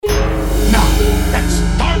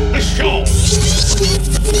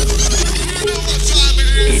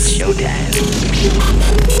down.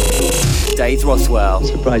 Dave Rothwell. I'm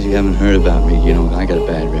surprised you haven't heard about me. You know, I got a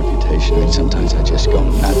bad reputation. I mean, sometimes I just go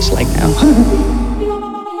nuts like now.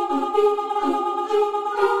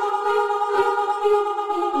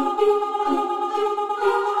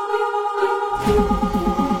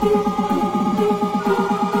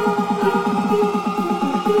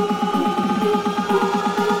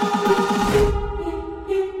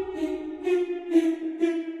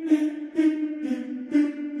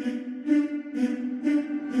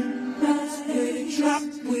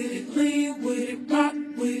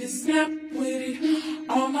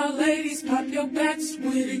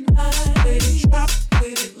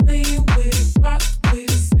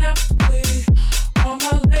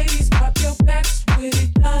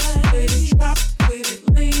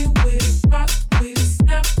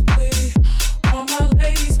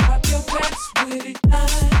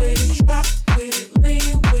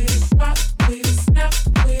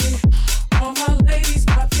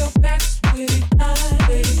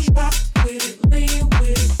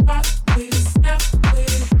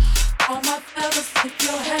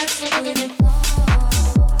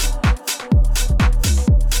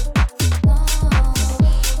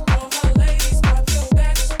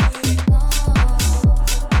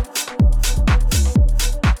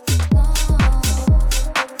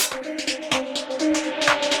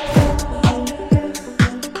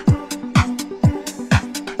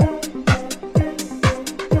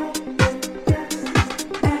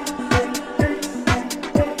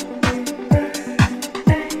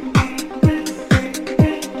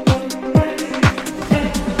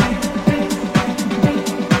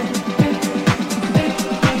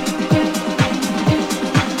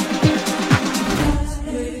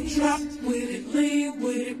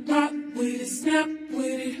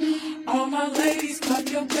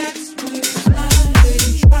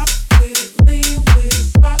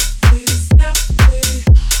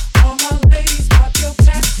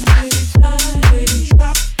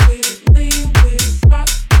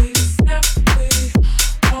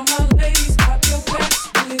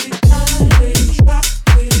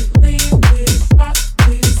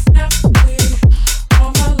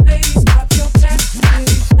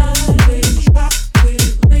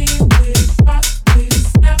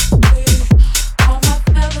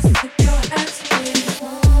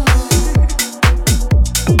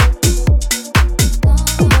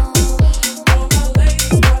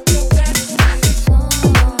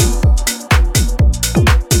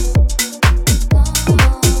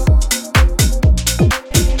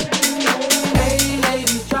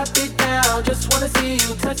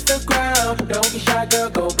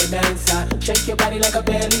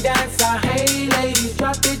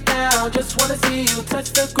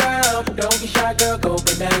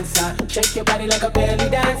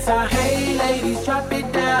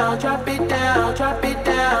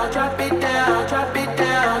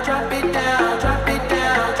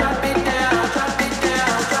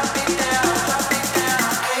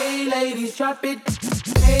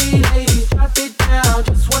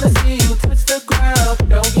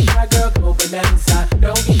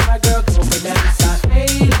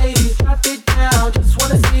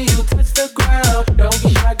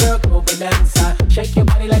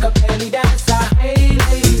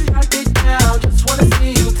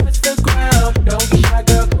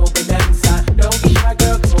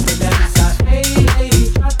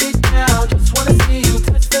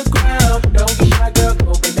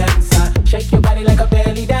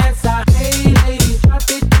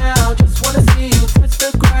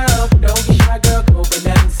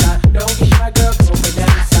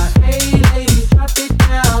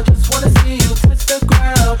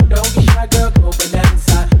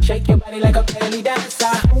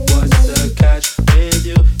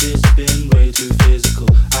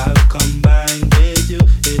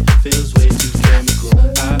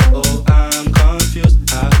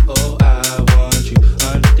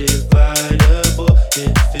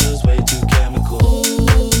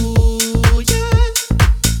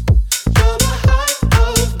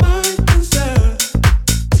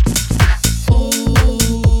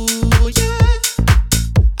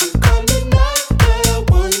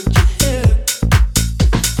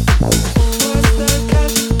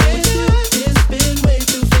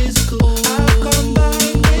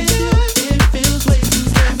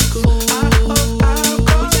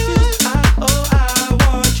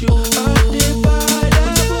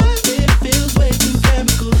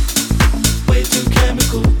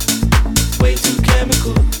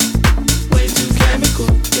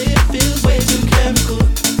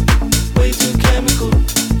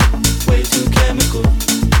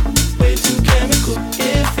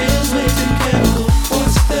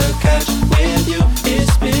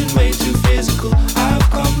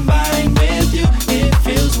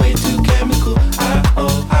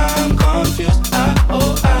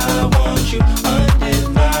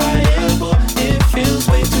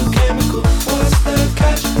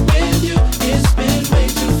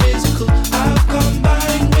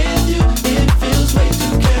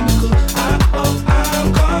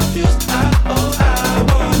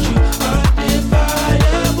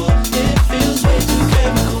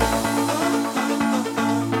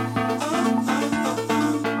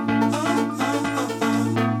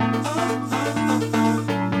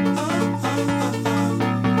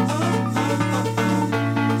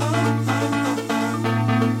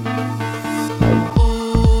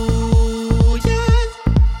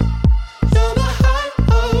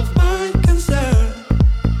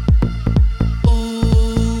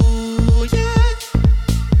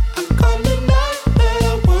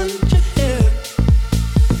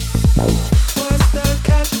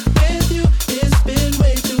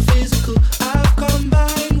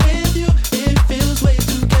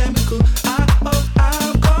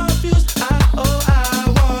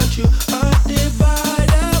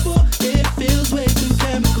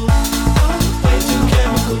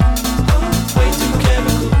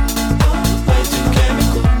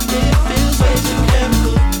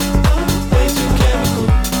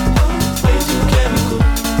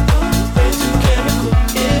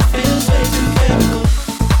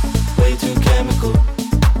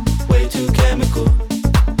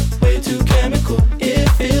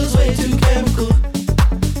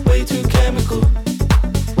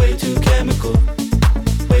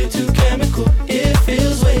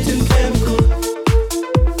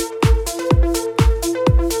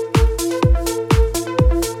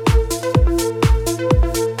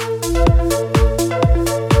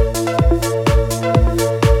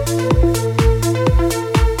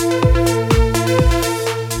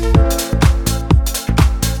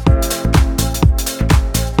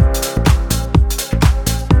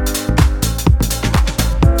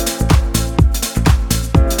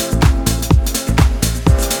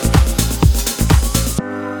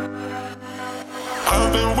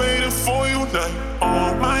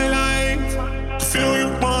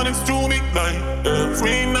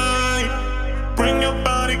 every night. Bring your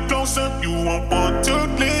body closer, you won't want to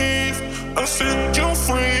leave. I'll set you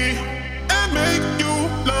free and make you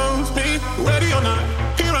love me. Ready or not,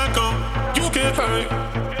 here I come. You can't hide.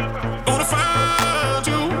 Gonna find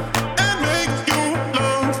you and make you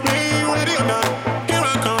love me. Ready or not, here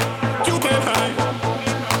I come. You can't hide.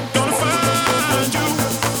 Gonna find you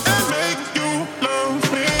and make you love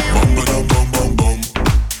me. Bum ba dum bum bum bum.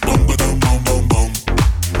 Bum ba dum bum bum bum.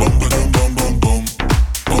 Bum ba dum bum bum bum.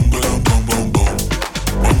 Bum ba dum bum bum bum.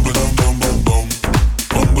 Bum ba dum bum bum bum.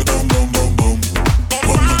 Bum ba dum bum bum bum.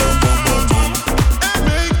 Bum ba dum bum bum bum. And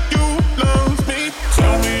make you love me.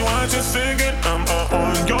 Tell me what you're thinking, I'm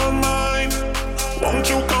on your mind. Won't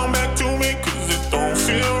you come back to me, 'cause it don't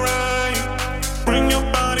feel right. Bring your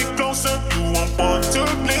body closer, you won't want to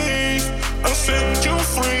leave. I'll set you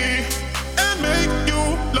free and make you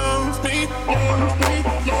love me. Love me,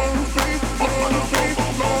 love me, love me,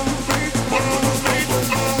 love me, love me,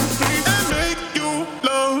 love me, and make you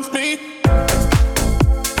love me.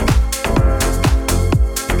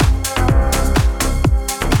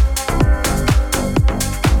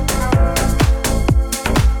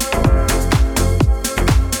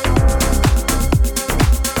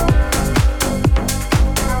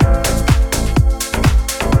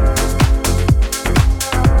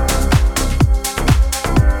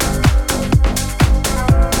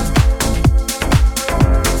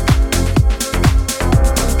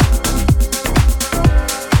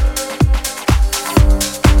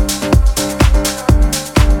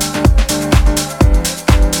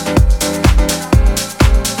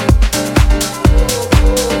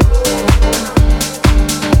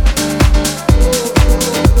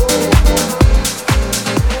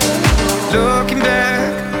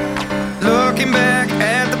 Looking back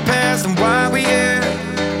at the past and why we're here.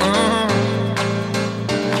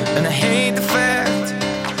 And I hate the fact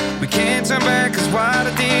we can't turn back, 'cause what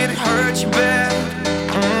I did hurt you bad.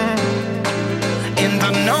 And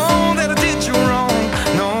I know that I did you wrong,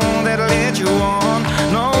 know that I led you on,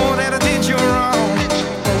 know that I did you wrong.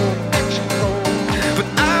 But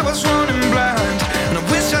I was running blind, and I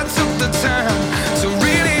wish I took the time to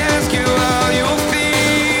really ask you how you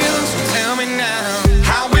feel. So tell me now,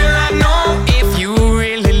 how will I know if you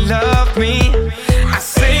really love me? I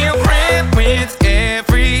say a prayer with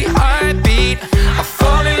every heartbeat. I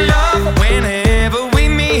fall in love whenever we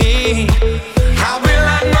meet. How will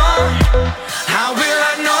I know? How will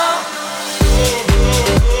I know?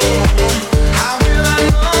 How will I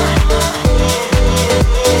know?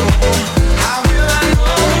 How will I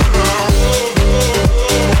know?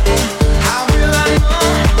 How will I know?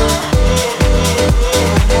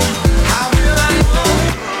 How will I know?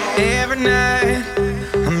 Every night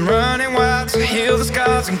I'm running wild to heal the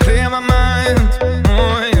scars and clear my mind.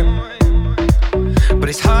 Oh yeah. But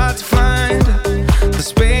it's hard to find the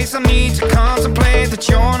space I need to contemplate that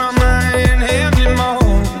you're not mine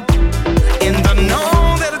anymore. And I know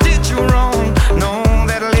that I did you wrong, know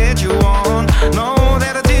that I led you on, know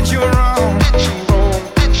that I did you wrong.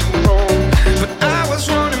 But I was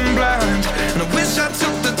running blind, and I wish I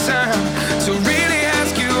took the time to really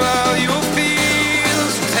ask you how you feel.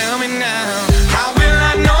 So tell me now, how will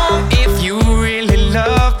I know if you really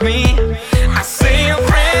love me? I say a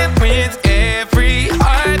prayer with every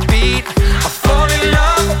heartbeat. I fall in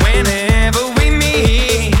love whenever we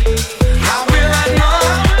meet. How will I know?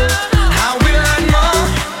 How will I know?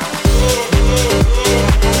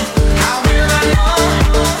 How will I know?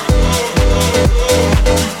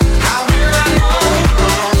 How will I know?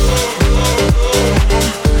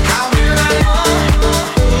 How will I know?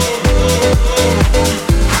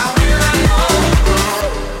 How will I know?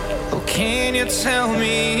 Oh, can you tell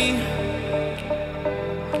me?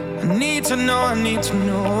 I need to know, I need to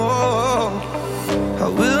know. How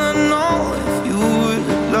will I know if you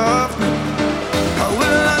really love me? How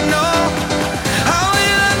will I know? How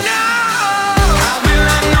will I know? How will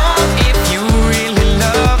I know if you really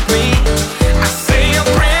love me? I say a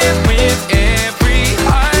prayer with every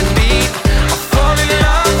heartbeat. I fall in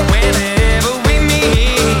love whenever we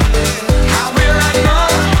meet. How will I know?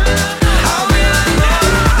 How will I know?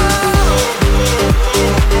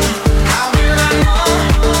 How will I know?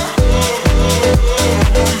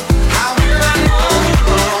 How will I know?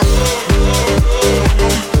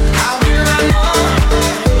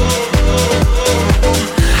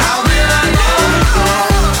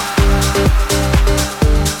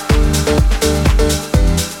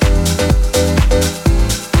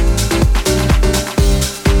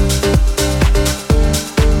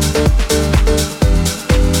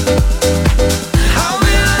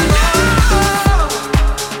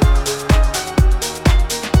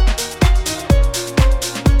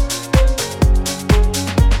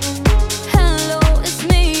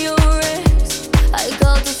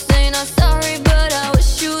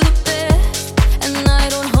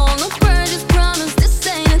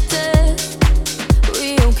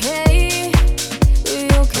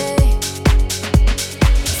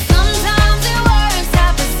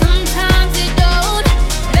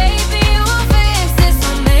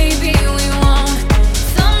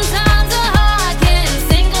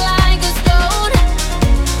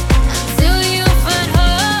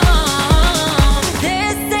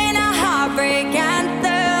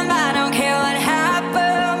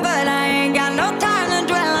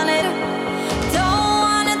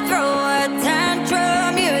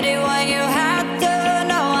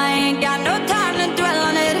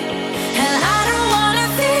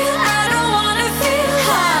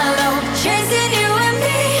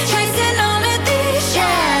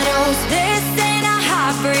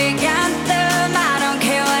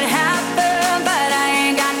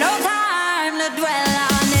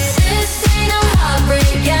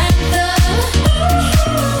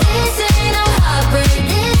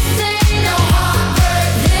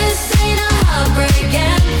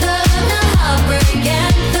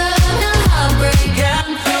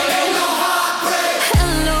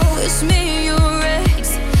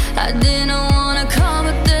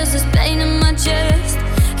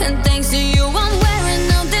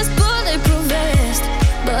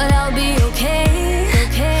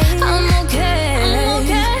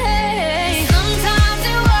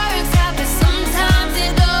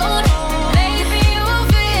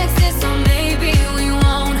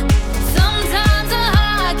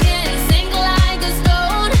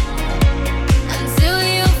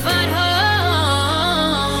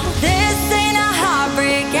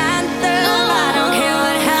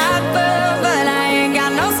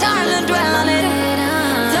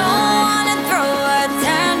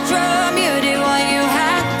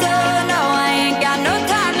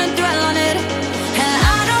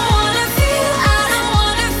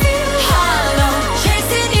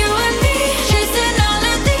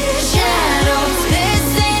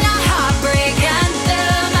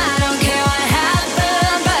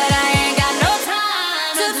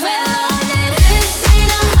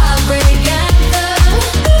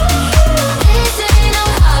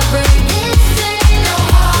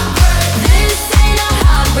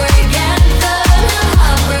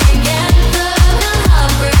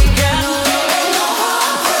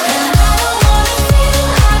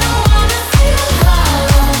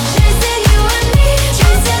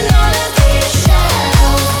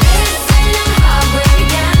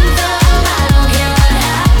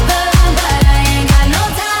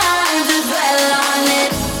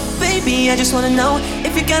 just wanna know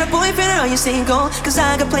if you got a boyfriend or are you single. Cause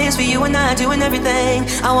I got plans for you and I doing everything.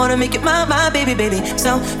 I wanna make you my baby, baby.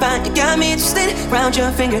 So fine, you got me interested, round your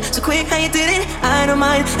finger. So quick how you did it, I don't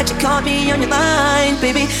mind that you caught me on your line.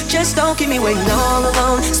 Baby, just don't keep me waiting all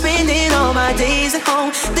alone. Spending all my days at home,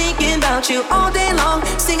 thinking about you all day long.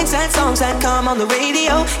 Singing sad songs that come on the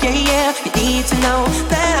radio. Yeah, yeah, you need to know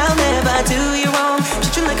that I'll never do you wrong.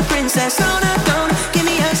 Treat you like a princess on a throne. Give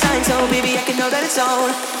me a sign so baby I can know that it's on.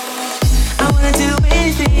 I wanna do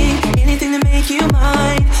anything, anything to make you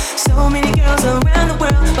mine. So many girls around the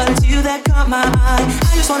world, but it's you that caught my eye.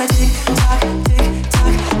 I just wanna tick tock, tick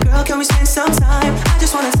tock. Girl, can we spend some time? I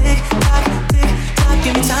just wanna tick tock, tick tock.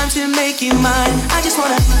 Give me time to make you mine. I just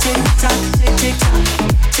wanna tick tock, tick tick tock,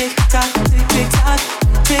 tick tock, tick tick tock,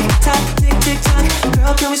 tick tock, tick tick tock.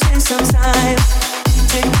 Girl, can we spend some time?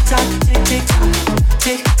 Tick tock, tick tick tock,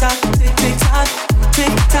 tick tock, tick tick tock,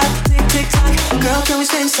 tick tock, tick tick tock. Girl, can we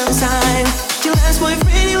spend some time? Your last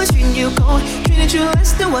boyfriend, he was treating you cold, treated you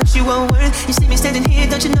less than what you were worth. You see me standing here,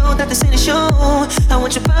 don't you know that this ain't a show? I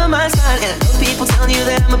want you by my side, and I know people telling you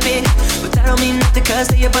that I'm a pig, but that don't mean nothing cause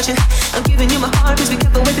they a bunch of. I'm giving you my heart, please be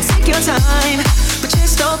careful with it, take your time. But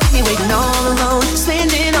just don't keep me waiting all alone,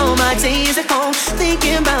 spending all my days at home,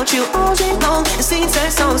 thinking about you all day long, and singing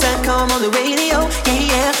sad songs that come on the radio.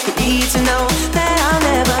 Yeah, you need to know that I'll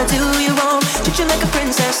never do you wrong. Treat you like a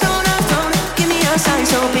princess on a throne. Give me a sign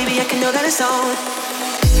so baby I can know that it's on.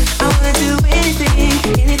 I wanna do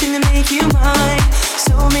anything, anything to make you mine.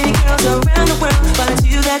 So many girls around the world, but it's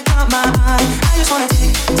you that caught my eye. I just wanna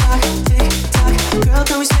tick tock, tick tock. Girl,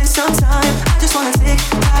 can we spend some time? I just wanna tick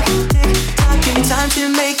tock, tick tock. Give me time to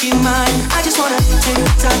make you mine. I just wanna tick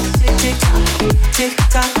tock, tick tick tock, tick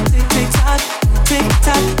tock, tick tick tock, tick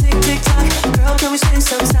tock, tick tick tock. Girl, can we spend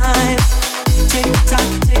some time? Tick tock,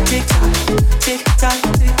 tick tick tock, tick tock,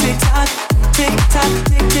 tick tick tock, tick tock,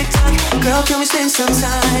 tick tick tock. Girl, can we spend some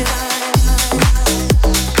time?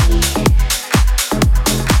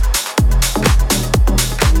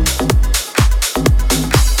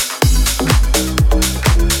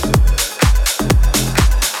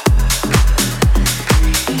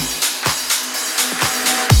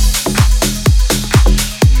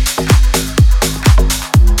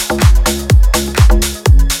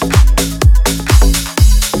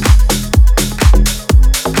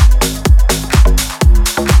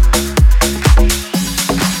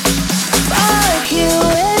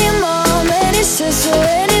 You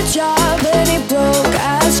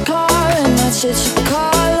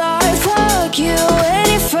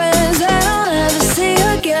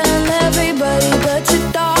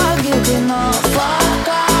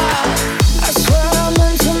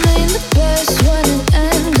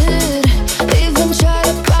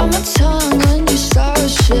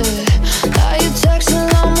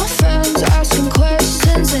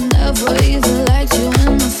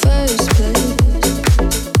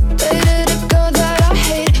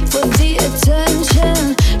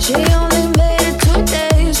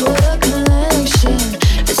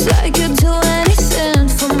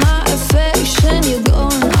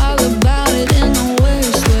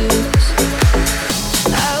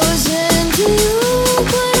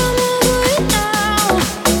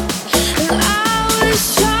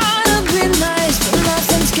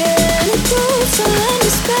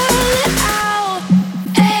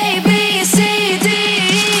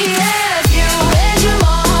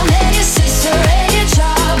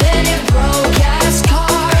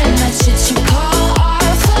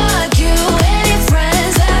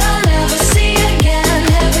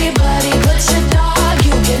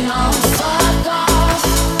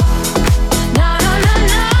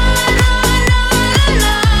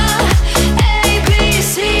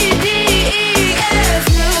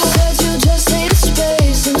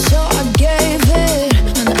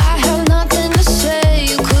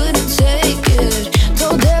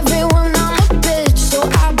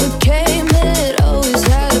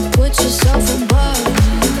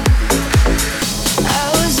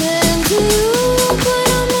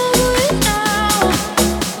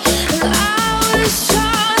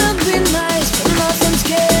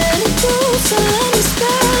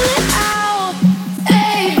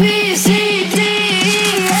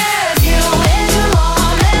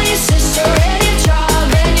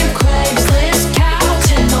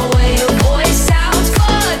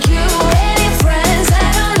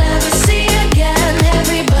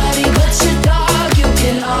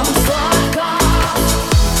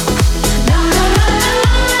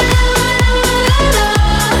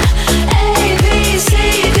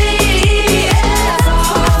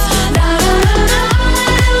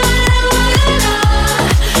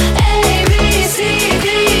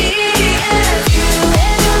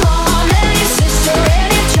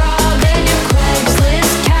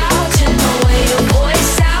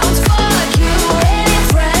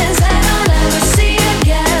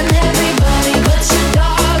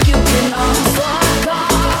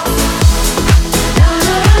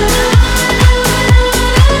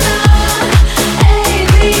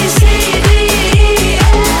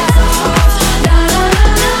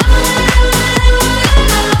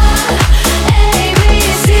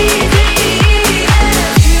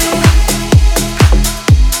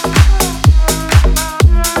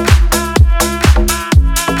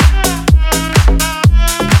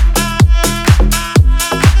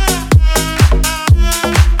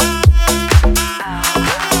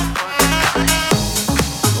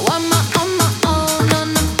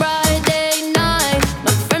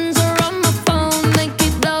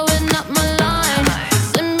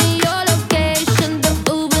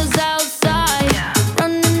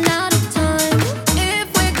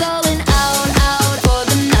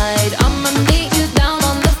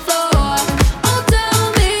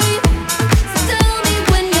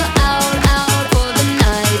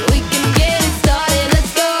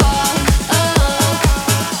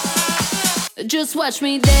Just watch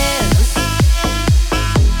me dance.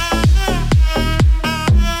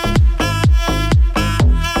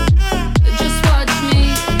 Just watch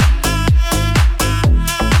me.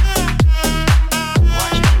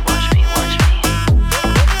 Watch me, watch me, watch me.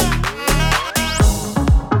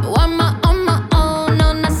 On my own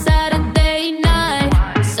on a Saturday night.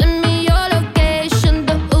 Send me your location,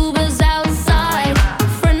 the Uber's outside.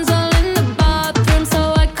 Friends all in the bathroom,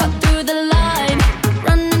 so I cut through the line.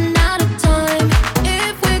 Running out of time.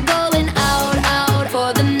 If we're going out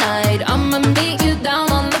for the night, I'ma meet you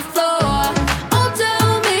down on the floor. Oh,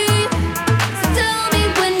 tell me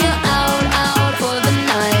when you're out for the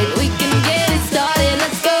night. We can get it started,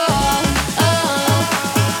 let's go. Oh,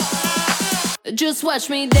 just watch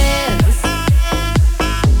me dance.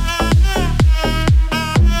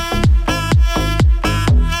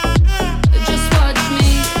 Just watch me.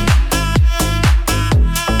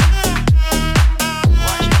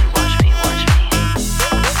 Watch me, watch me,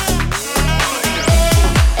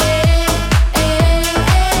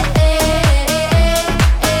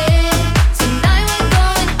 Tonight we're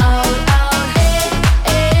going out.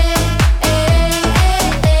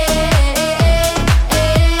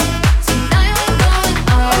 Tonight we're going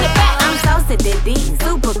out. I'm so sedity,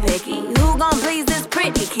 super picky. Who gon' please this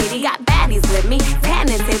pretty kitty? Got baddies with me, tan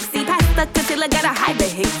and tipsy. Pass the concealer, gotta hide the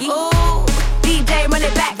hickey. Ooh, DJ run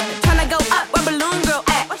it back. Tryna go up where Balloon Girl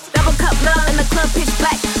at. Double cup love in the club, pitch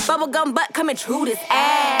black. Bubblegum butt coming true this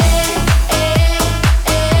ass.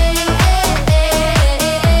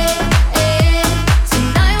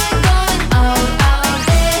 Tonight we're going out.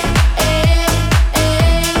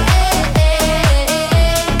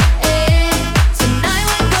 Tonight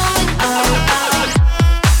we're going out.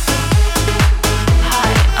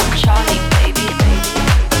 Hi, I'm Charlie, baby.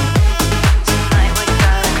 Tonight we're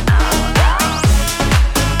going out.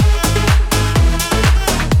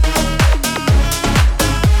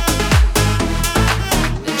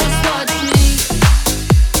 Just watch me.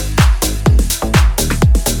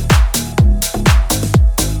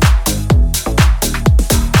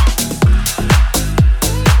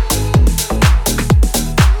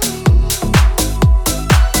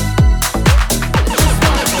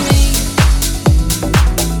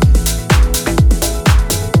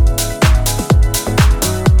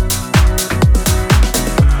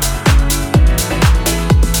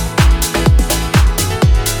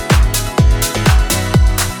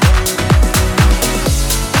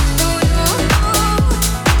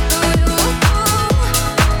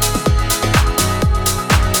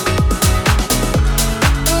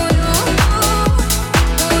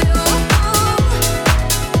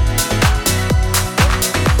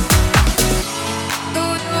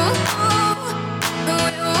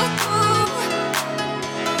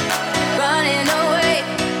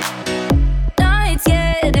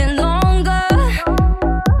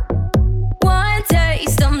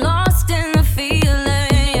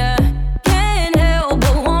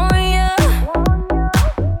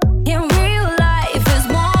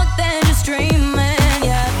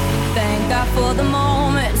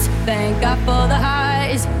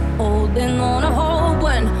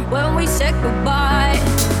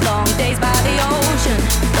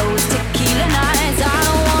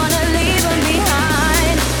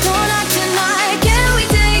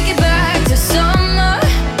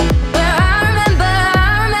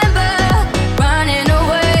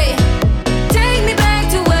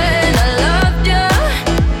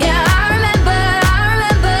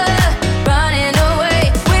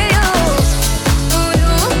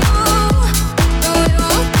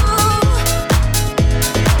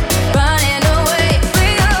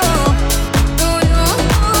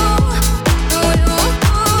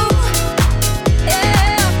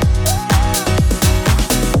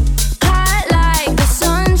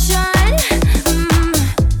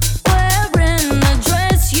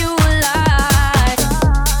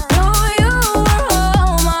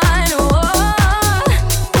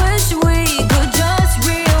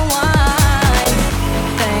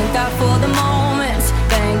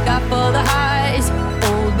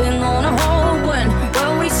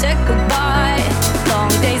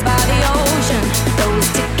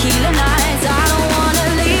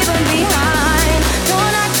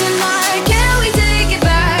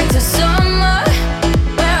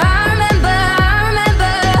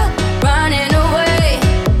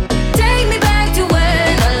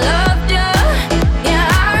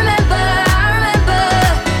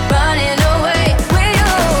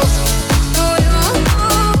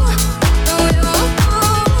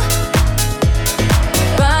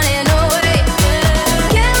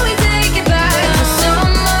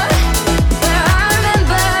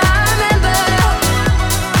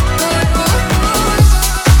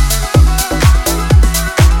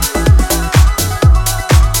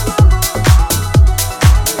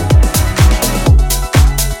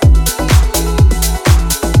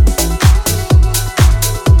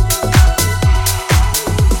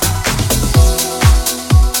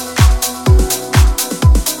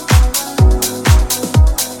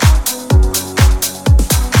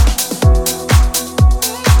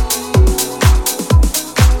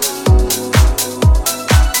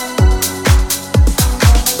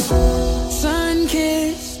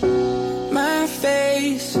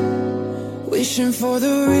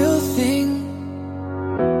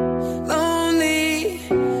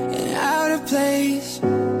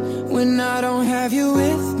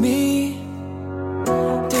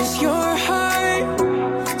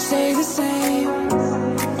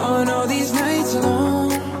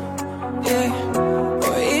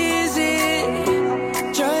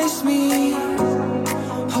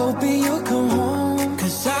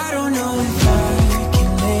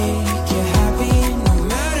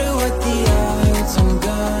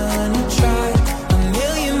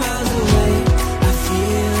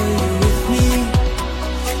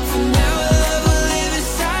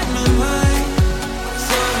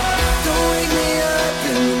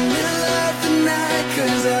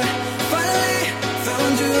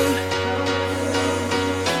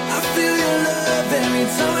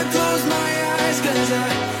 time I close my eyes, 'cause I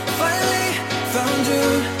finally found you.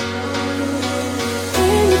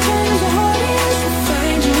 In the times the hardest, I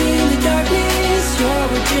find you in the darkness. You're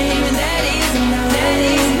a dream and that is enough. That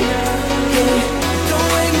is enough. Yeah. Don't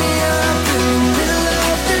wake me up in the middle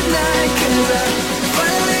of the night, 'cause I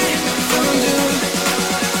finally found you.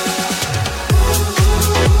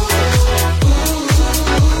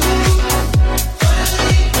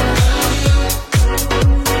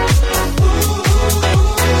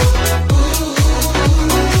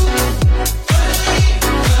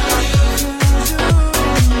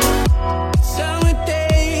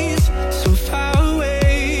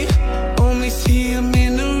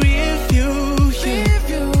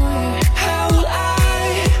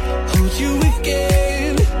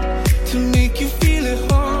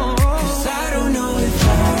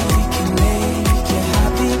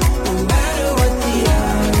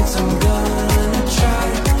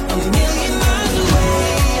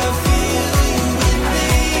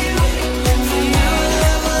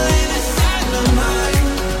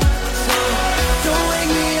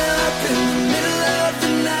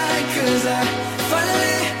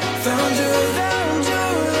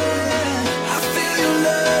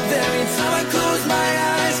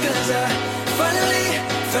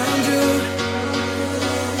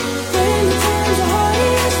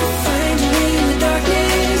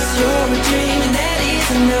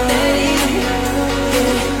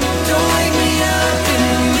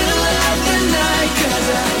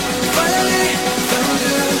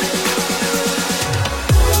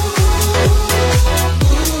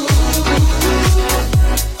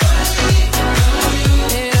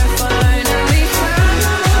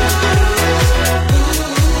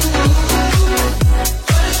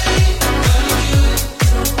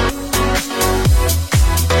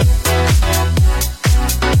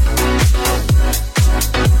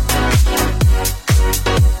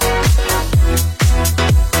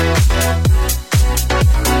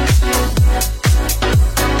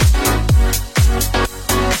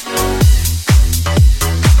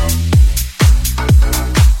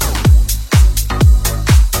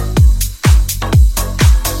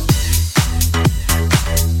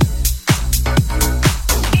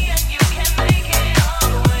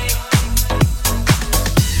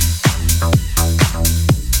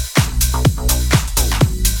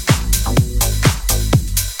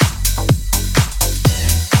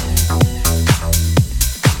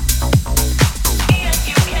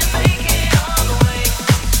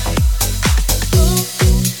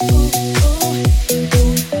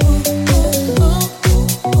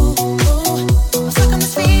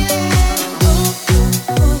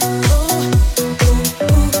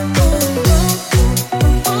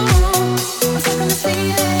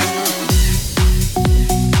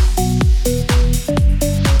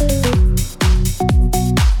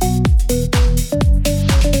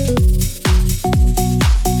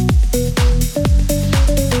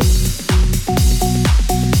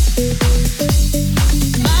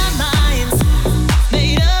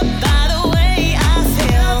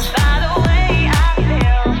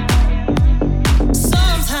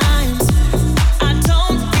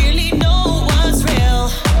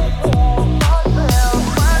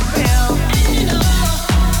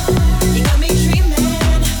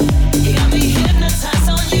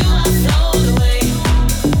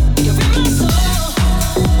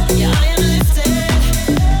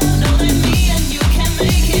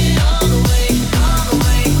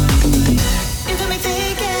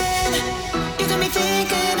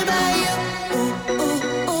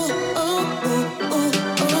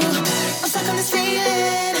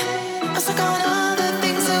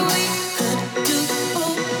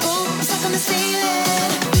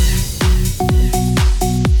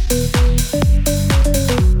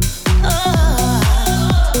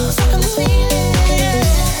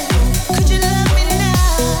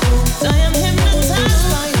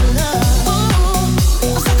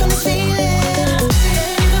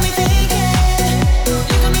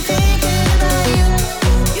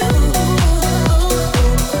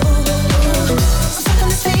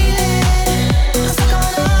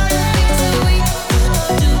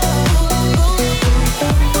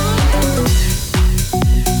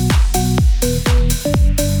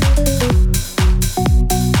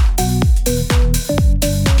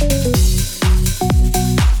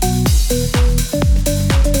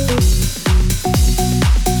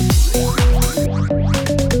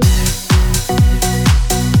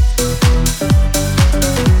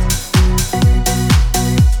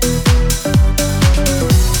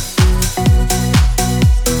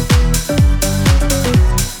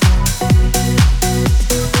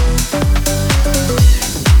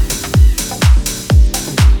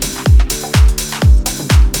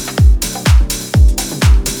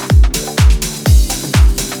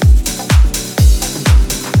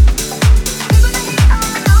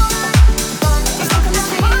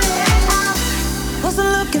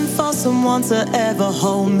 someone to ever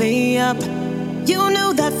hold me up. You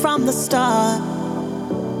knew that from the start.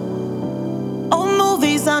 Old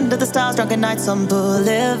movies under the stars, drunken nights on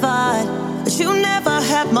Boulevard, but you never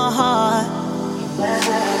had my heart.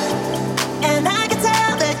 And I could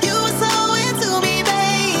tell that you were so into me,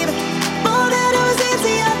 babe, more than I was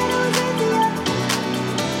into you.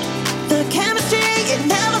 The chemistry, it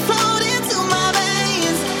never flowed into my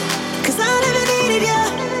veins, 'cause I never needed you.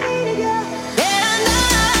 And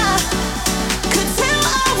I could tell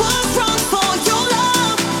I was wrong for your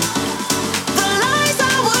love. The lies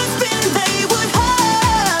I would spin, they would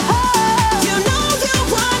hurt. You know you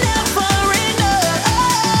were never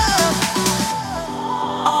enough.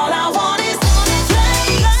 All I want is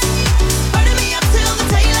flames, burning me up till the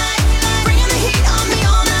daylight, bringing the heat on me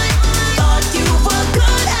all night. Thought you were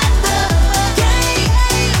good at the game,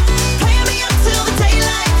 playing me up till the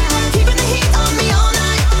daylight, keeping the heat on me all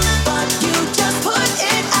night. But you just put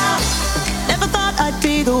it out. Never thought I'd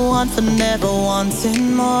be the one for never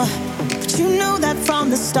wanting more, but you knew that from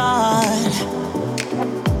the start.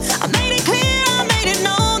 I made it clear, I made it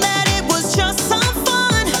known that it was just some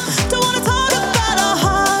fun. Don't wanna talk about our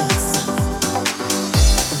hearts.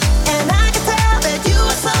 And I could tell that you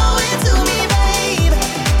were so into me, babe,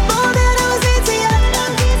 more than I was into you.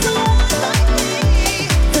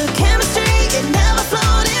 The chemistry, it never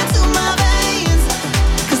flowed into my veins,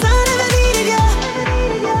 'cause I never needed you.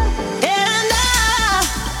 And I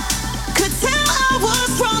could tell I was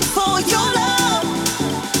wrong for your love.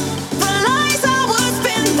 The lies I would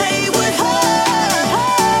spin, they would hurt.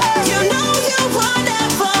 You know you were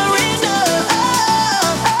never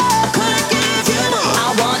enough. I couldn't give you more. I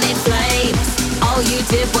wanted flames. All you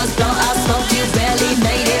did was blow up smoke. You barely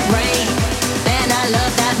made it rain. Man, I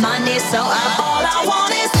love that money, so All I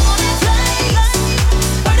want is flames,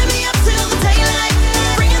 burning me up till the daylight,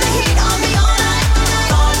 bringing the heat on me all night.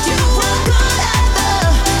 Thought you were good at the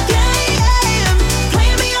game,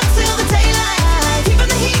 playing me up till the daylight, keeping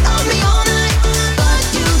the heat on me all night. But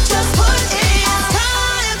you just put it out.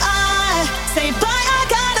 Time I say bye, I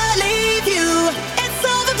gotta leave you. It's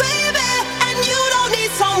over, baby, and you don't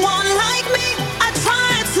need someone like me. I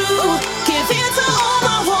tried to give in to all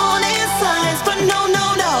my warning signs, but no, no,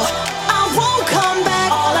 no, I won't come back.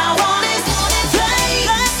 All I want is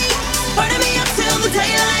flames, burning me up till the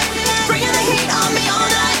daylight, bringing the heat on me all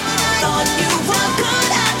night. Thought you were good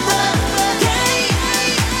at the game,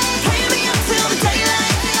 playing me up till the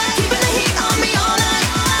daylight, keeping the heat on me all night.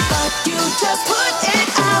 But you just put it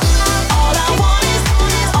out. All I want is,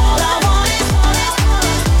 all I want is,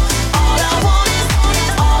 all I want is,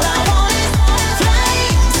 all I want is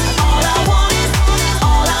flames. All I want is,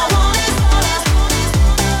 all I want is,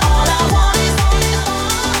 all I want is,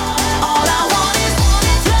 all I want is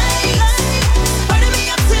flames, burning me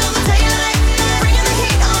up till the daylight, bringing the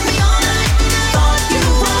heat on me all night. Thought you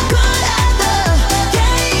were good at the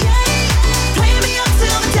game, playing me up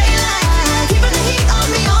till the daylight, keeping the heat on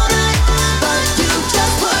me all night. But you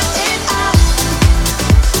just put it out.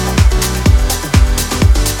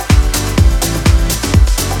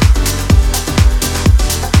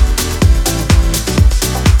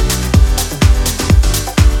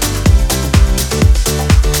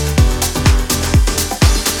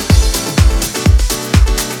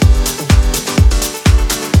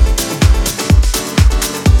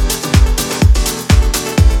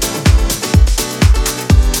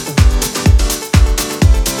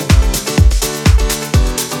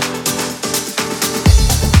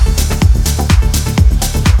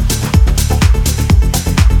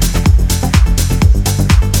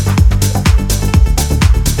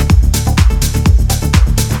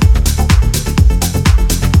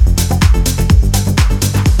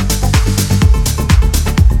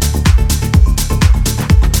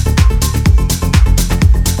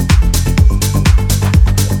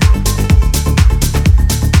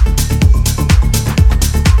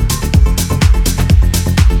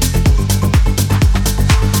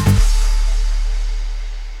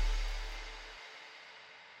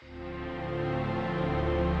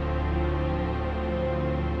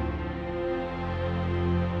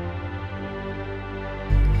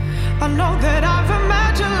 I know that I've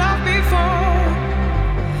imagined love before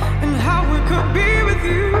and how it could be with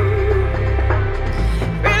you.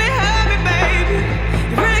 Really hurt me, baby.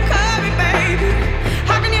 You really cut me, baby.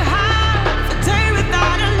 How can you hide a day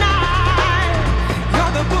without a night?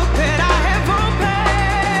 You're the book that I have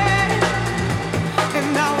opened, and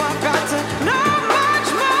now I've got to know much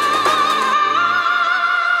more.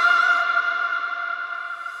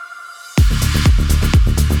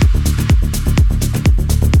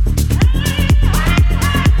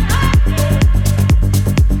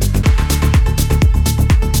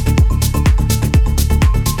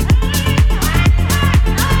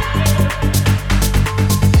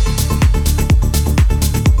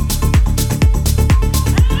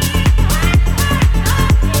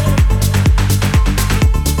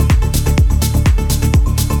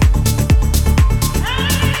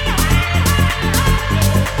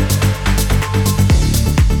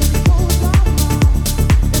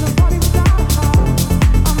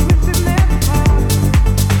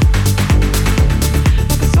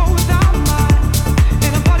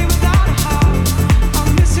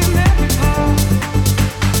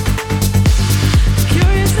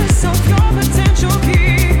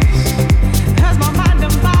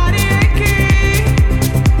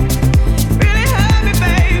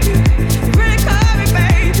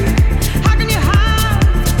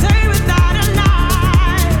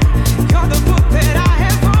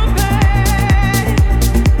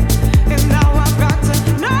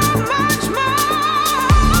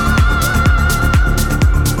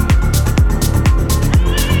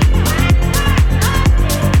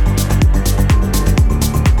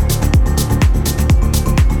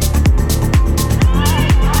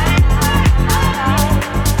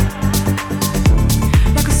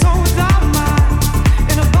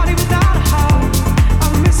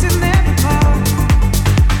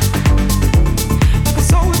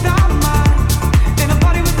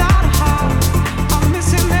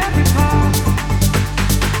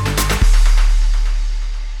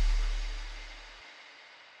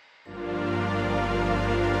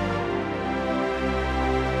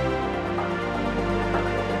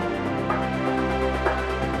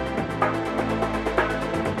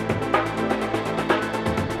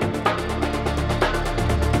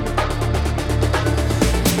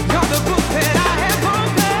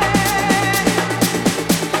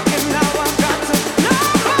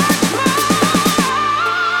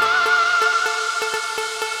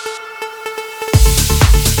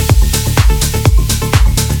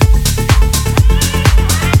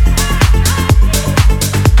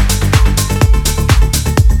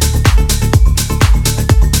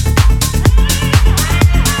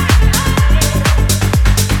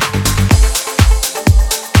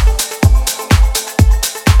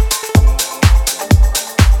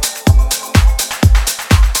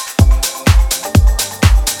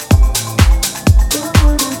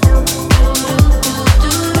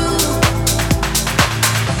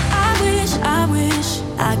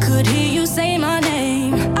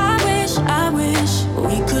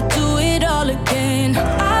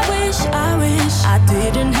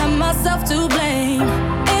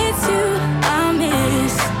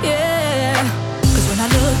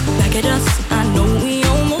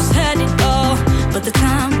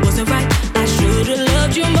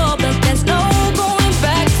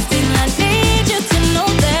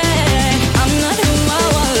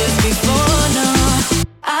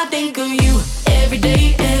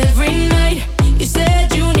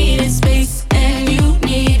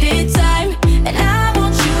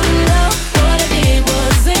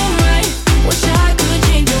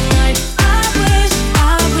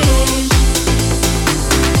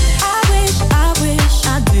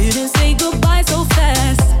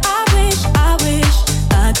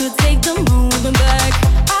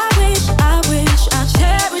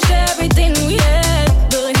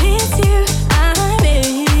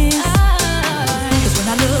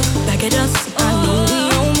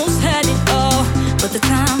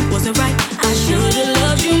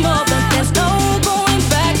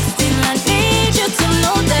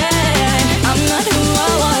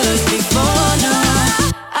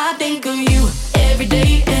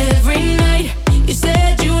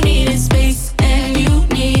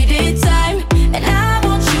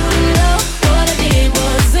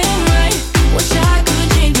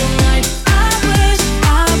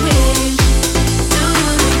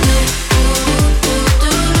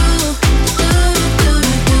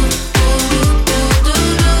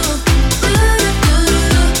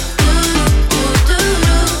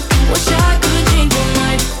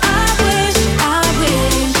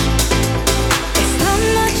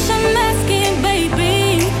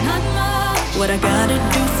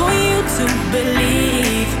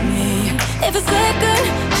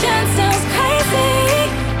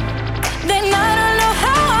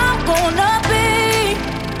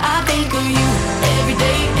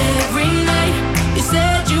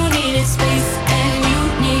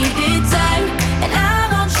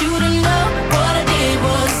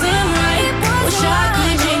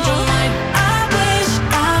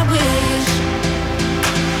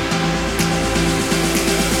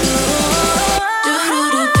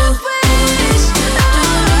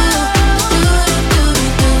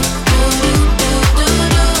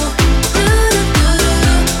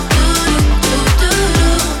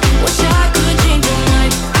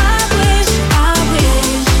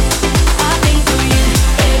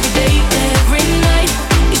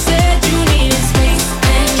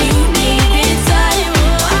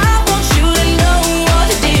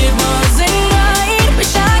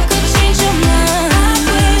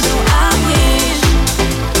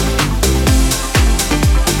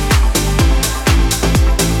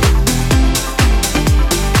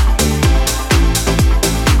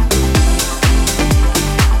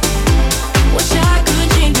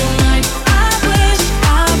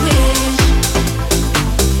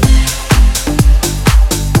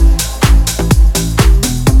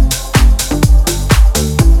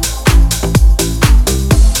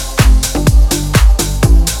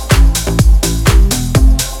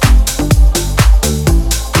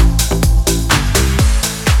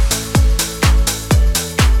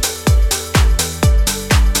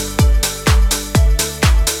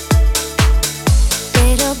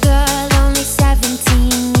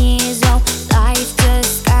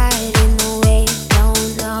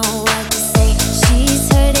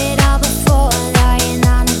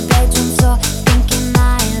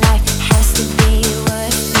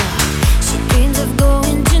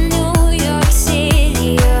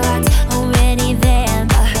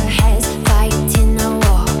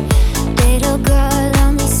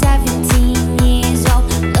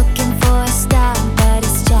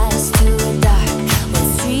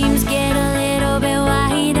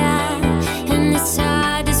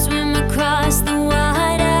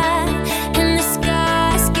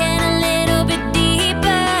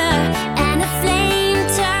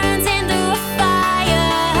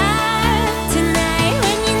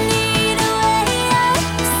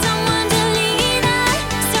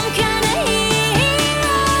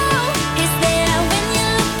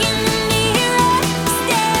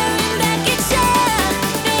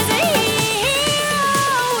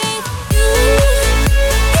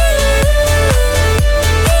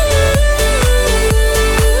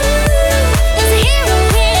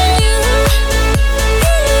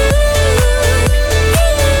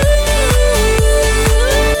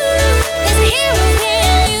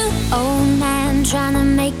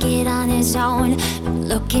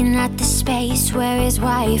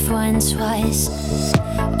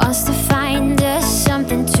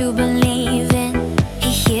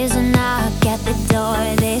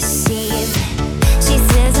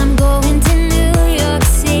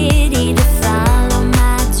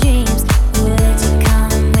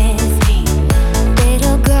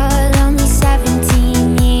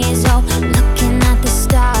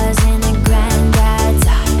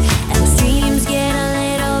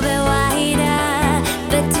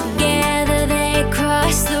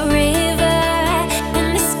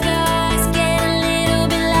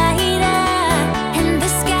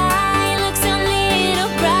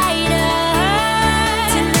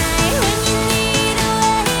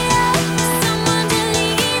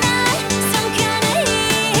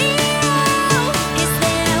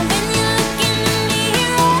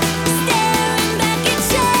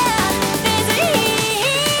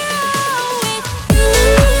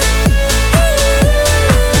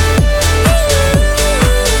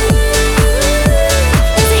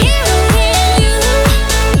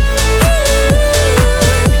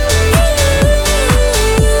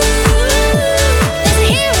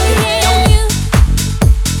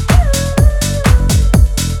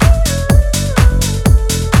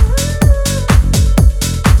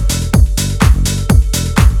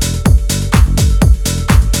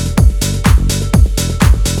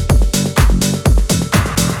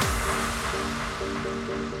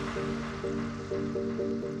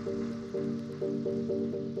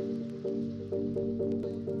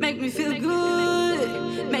 me feel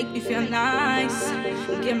good, make me feel nice.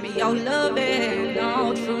 Give me your loving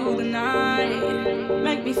all through the night.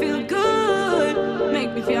 Make me feel good,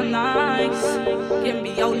 make me feel nice. Give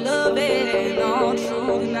me your loving all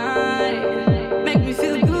through the night. Make me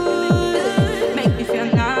feel good, make me feel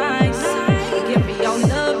nice. Give me your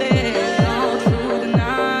loving all through the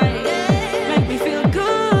night. Make me feel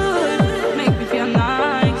good, make me feel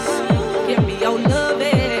nice. Give me your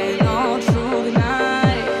loving all through the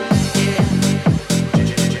night. Yeah,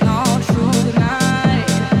 all through the night.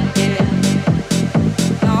 Yeah,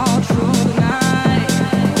 all through the night.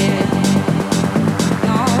 Yeah,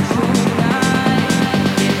 all through the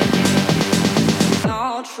night. Yeah,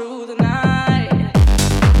 all through the night.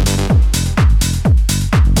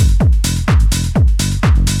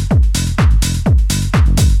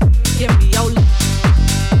 Give me your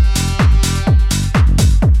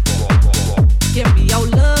give me your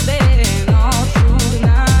loving all through the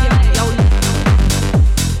night.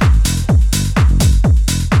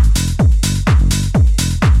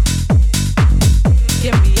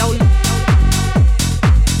 Give me your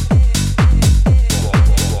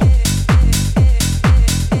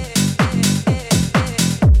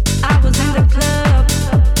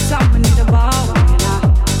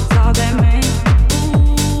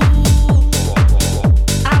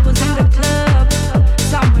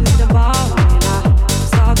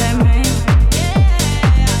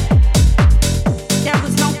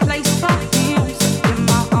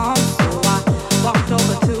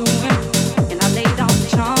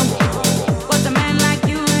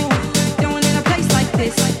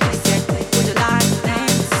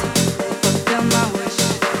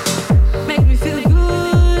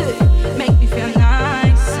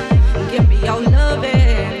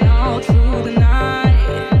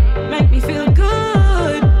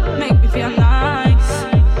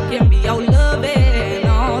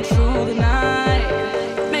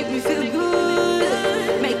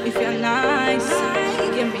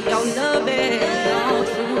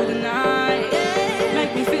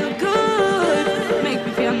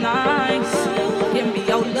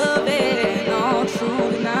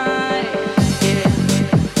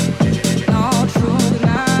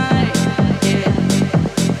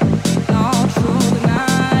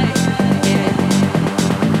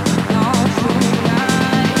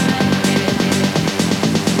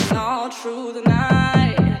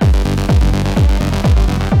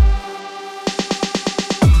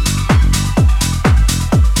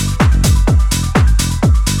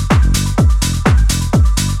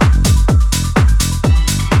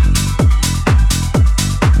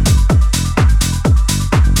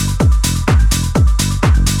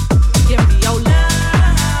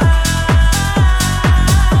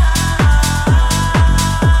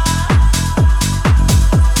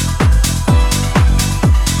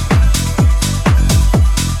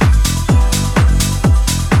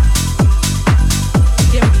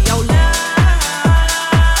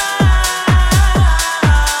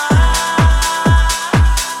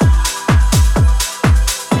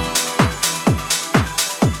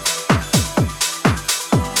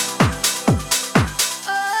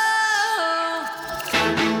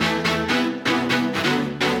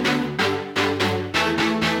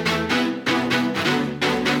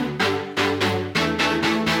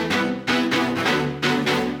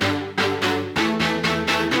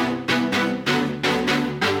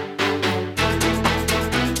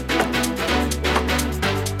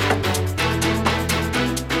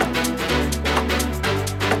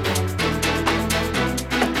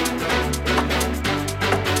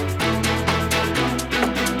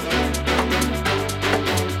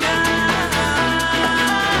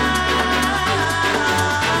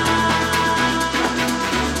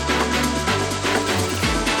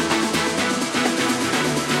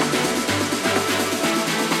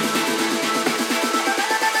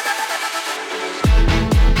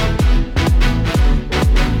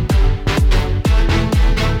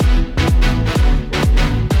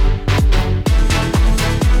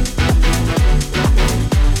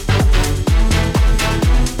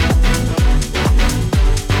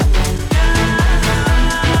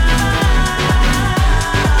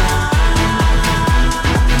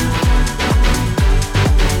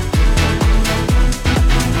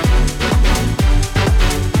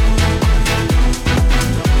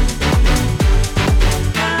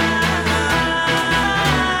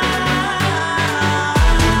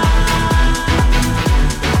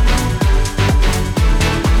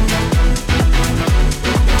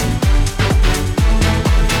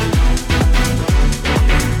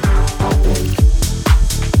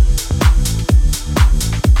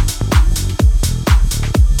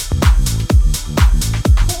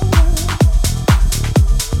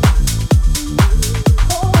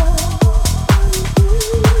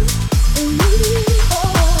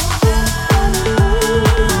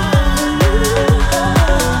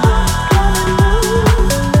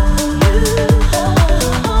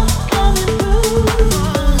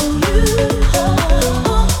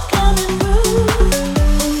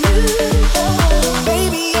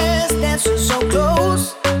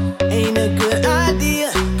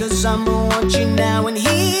want you now and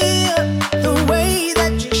here. The way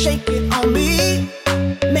that you shake it on me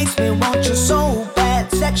makes me want you so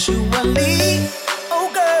bad sexually. Oh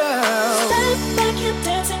girl, step back and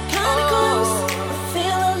dancing kinda close. I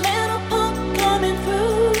feel a little pump coming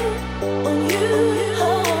through on you.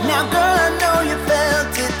 Now girl, I know you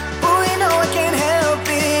felt it. Boy, you know I can't help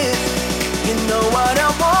it. You know what I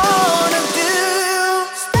wanna do.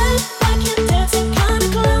 Step back and dancing kinda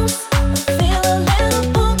close. I feel a little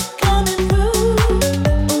pump coming through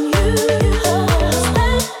on you.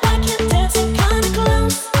 Step back and dancing kinda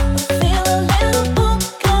close. I feel a little pump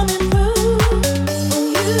coming through on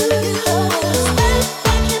you. Step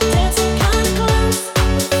back and dancing kinda close.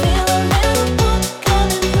 I feel a little pump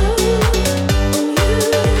coming through on you.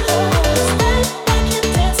 Step back and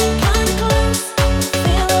dancing kinda close. I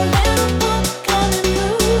feel a little pump coming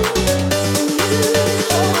through on you.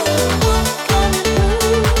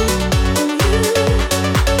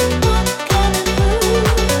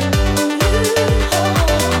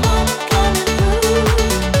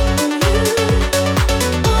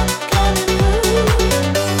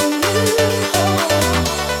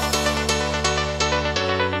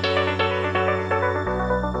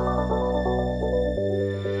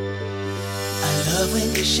 I love when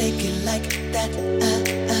you shake it like that.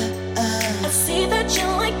 I see that you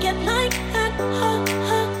like it like that.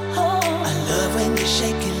 I love when you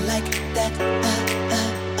shake it like that.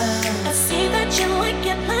 I see that you like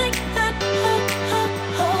it like that.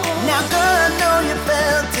 Now, girl, I know you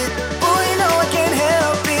felt it. Boy, you know I can't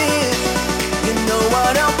help it. You know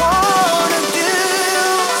what I wanna do.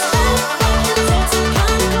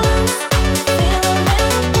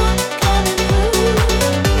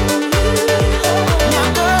 Now,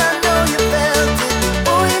 girl, I know you felt it.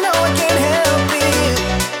 Boy, you know I can't help it.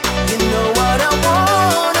 You know what I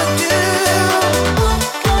wanna do.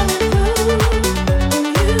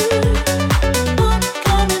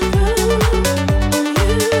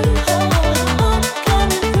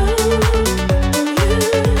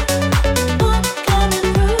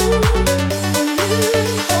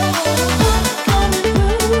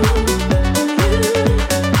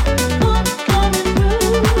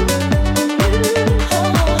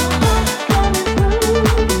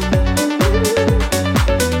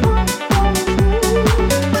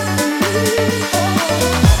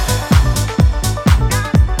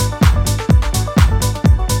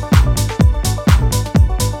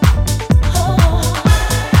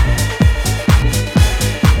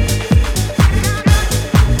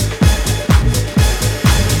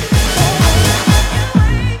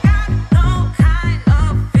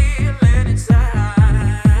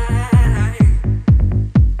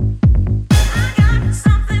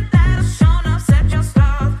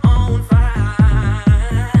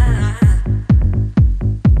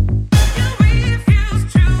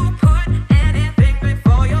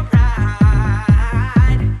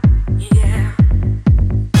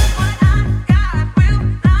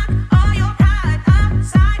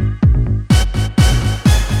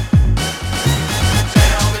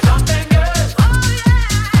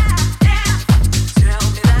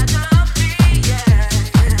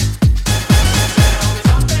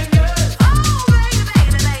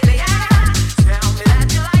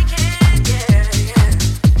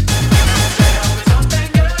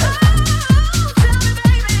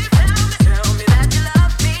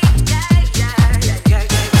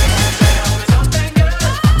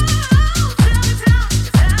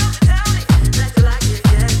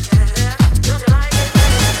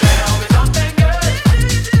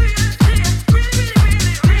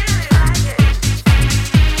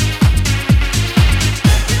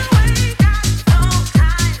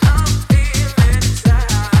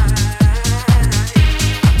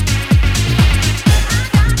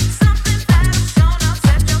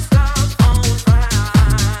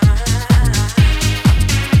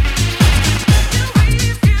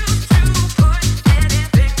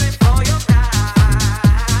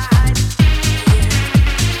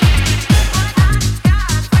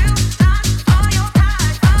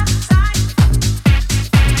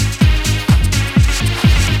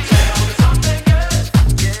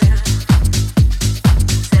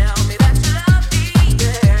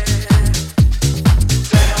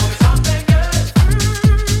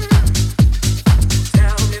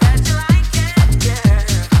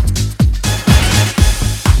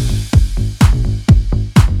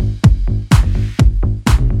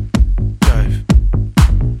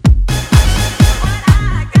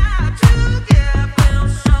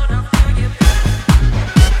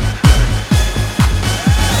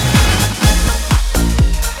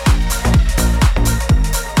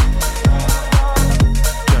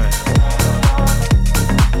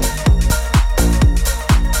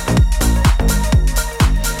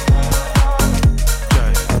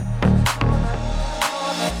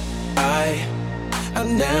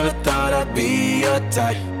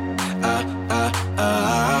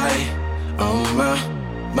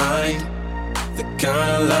 mine. The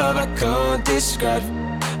kind of love I can't describe.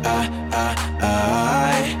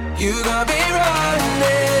 You got me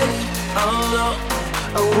running, oh no,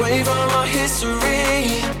 away from our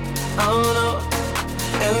history, oh no,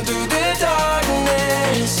 and through the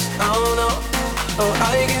darkness, oh no, oh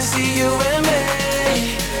I can see you and me.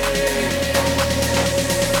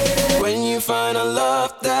 When you find a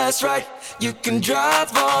love that's right, you can drive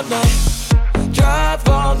all night, drive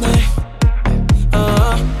all night.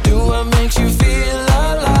 Do what makes you feel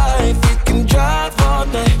alive. You can drive all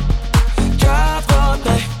night, drive all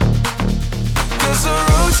night. 'Cause the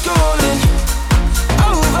road's calling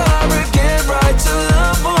over again, right till the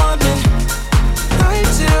morning, right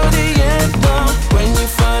till the end now. When you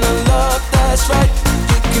find a love that's right,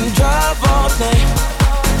 you can drive all night,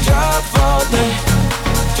 drive all night,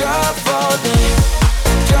 drive all night,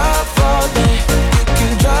 drive all night. You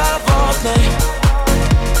can drive all night,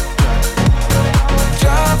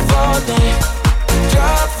 drive all night,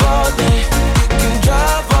 drive all night. You can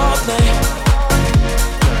drive all night.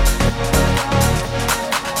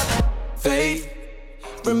 Faith,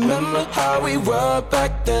 remember how we were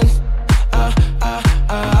back then.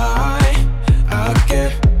 I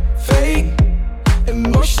can't fake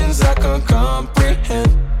emotions I can't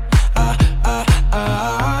comprehend.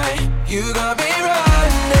 You got me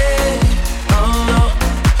running, oh no,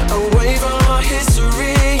 away from our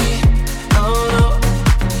history, oh no,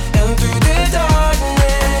 and through the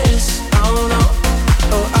darkness, oh no,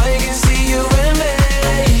 oh I can see you and me,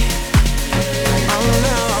 oh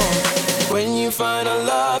no. When you find a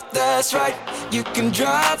love that's right, you can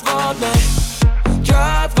drive all night,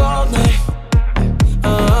 drive all night.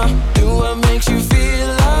 Do what makes you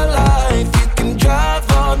feel alive. You can drive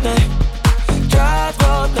all night, drive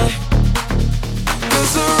all night.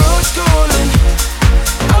 'Cause the road's calling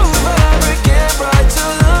over again, right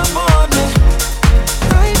till the morning,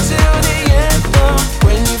 right till the end now.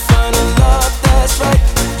 When you find a love that's right,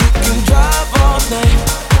 you can drive all night,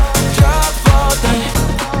 drive all night.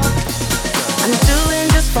 I'm doing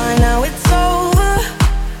just fine now, it's over.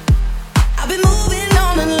 I've been moving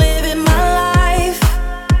on and living my life,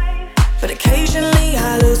 but occasionally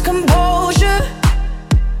I lose composure,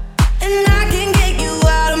 and I can't get you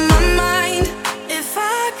out of my mind. If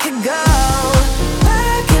I could go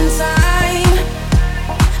back in time,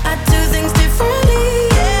 I'd do things differently,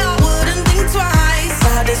 yeah, I wouldn't think twice.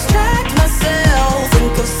 I distract myself,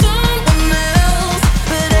 think of someone else,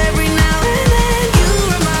 but every now and then you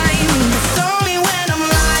remind me. It's only when I'm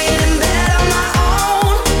lying in bed on my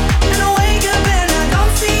own, and I wake up and I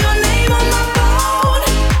don't see your name on my phone.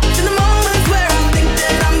 In the moments where I think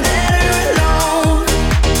that I'm better alone,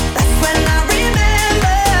 that's when I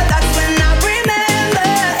remember, that's when I remember.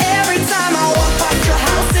 Every time I walk past your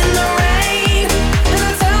house in the rain, and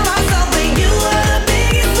I tell myself that you were the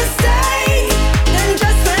biggest mistake. Then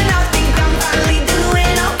just when I think I'm finally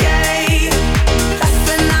doing okay, that's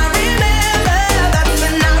when I remember, that's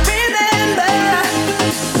when I remember.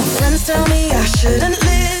 My friends tell me I shouldn't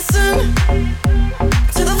listen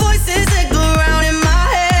to the voices that go round in my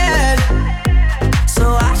head, so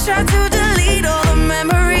I try to delete all the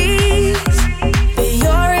memories, but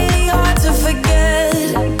you're really hard to forget.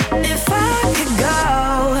 If I could go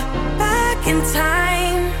back in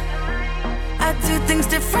time, I'd do things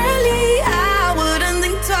differently, I wouldn't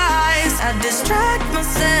think twice. I'd distract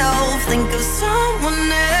myself, think of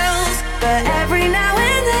someone else, but every now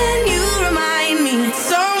and then you remind me.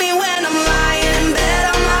 It's only when I'm lying in bed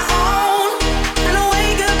on my own, and I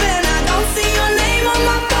wake up and I don't see your name on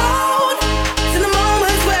my phone. It's in the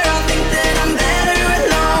moments where I think that I'm better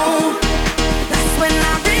alone, that's when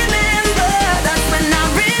I remember, that's when I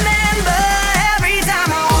remember. Every time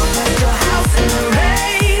I walk past your house in the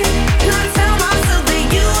rain, and I tell myself that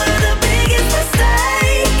you were the biggest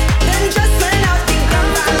mistake. Then just when I think I'm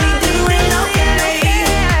finally doing okay,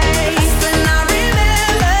 that's when I remember,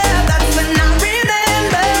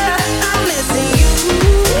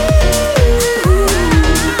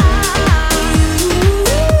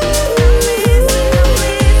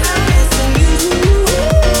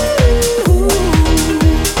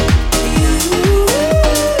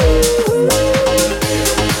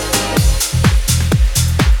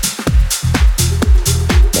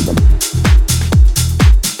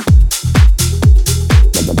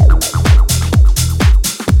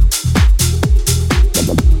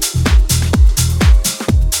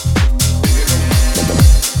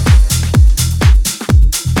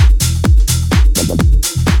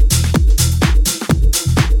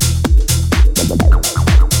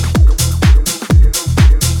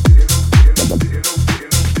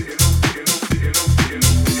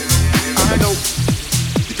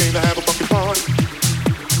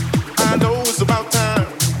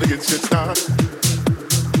 things get started.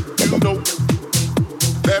 You know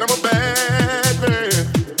that I'm a bad man.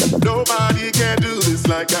 Nobody can do this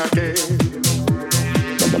like I can.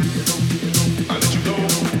 I let you know.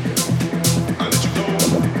 I let you know.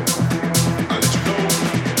 I let you know.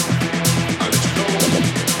 I let you know.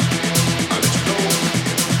 I let you know.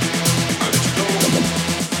 I let you know.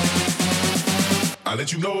 I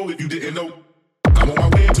let you know if you didn't know. I'm on my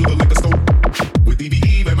way to the liquor store with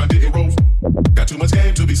DVE and my didn't rolls. Got too much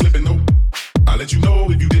game to be slipping, no. I'll let you know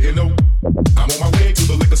if you didn't know. I'm on my way to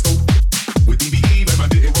the liquor store with DVE and my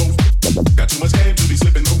didn't rolls. Got too much game to be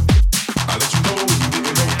slipping, no. I'll let you know if you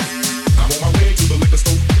didn't know. I'm on my way to the liquor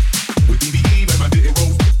store with DVE and my didn't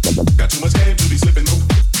rolls. Got too much game to be slipping, no.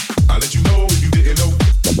 I'll let you know if you didn't know.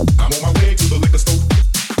 I'm on my way to the liquor store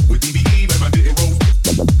with DVE and my didn't rolls.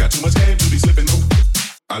 Got too much game to be slipping, no.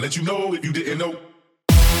 I'll let you know if you didn't know.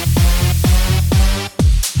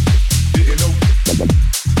 Didn't know.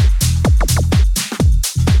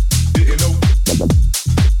 Didn't know.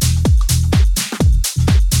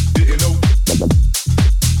 Didn't know.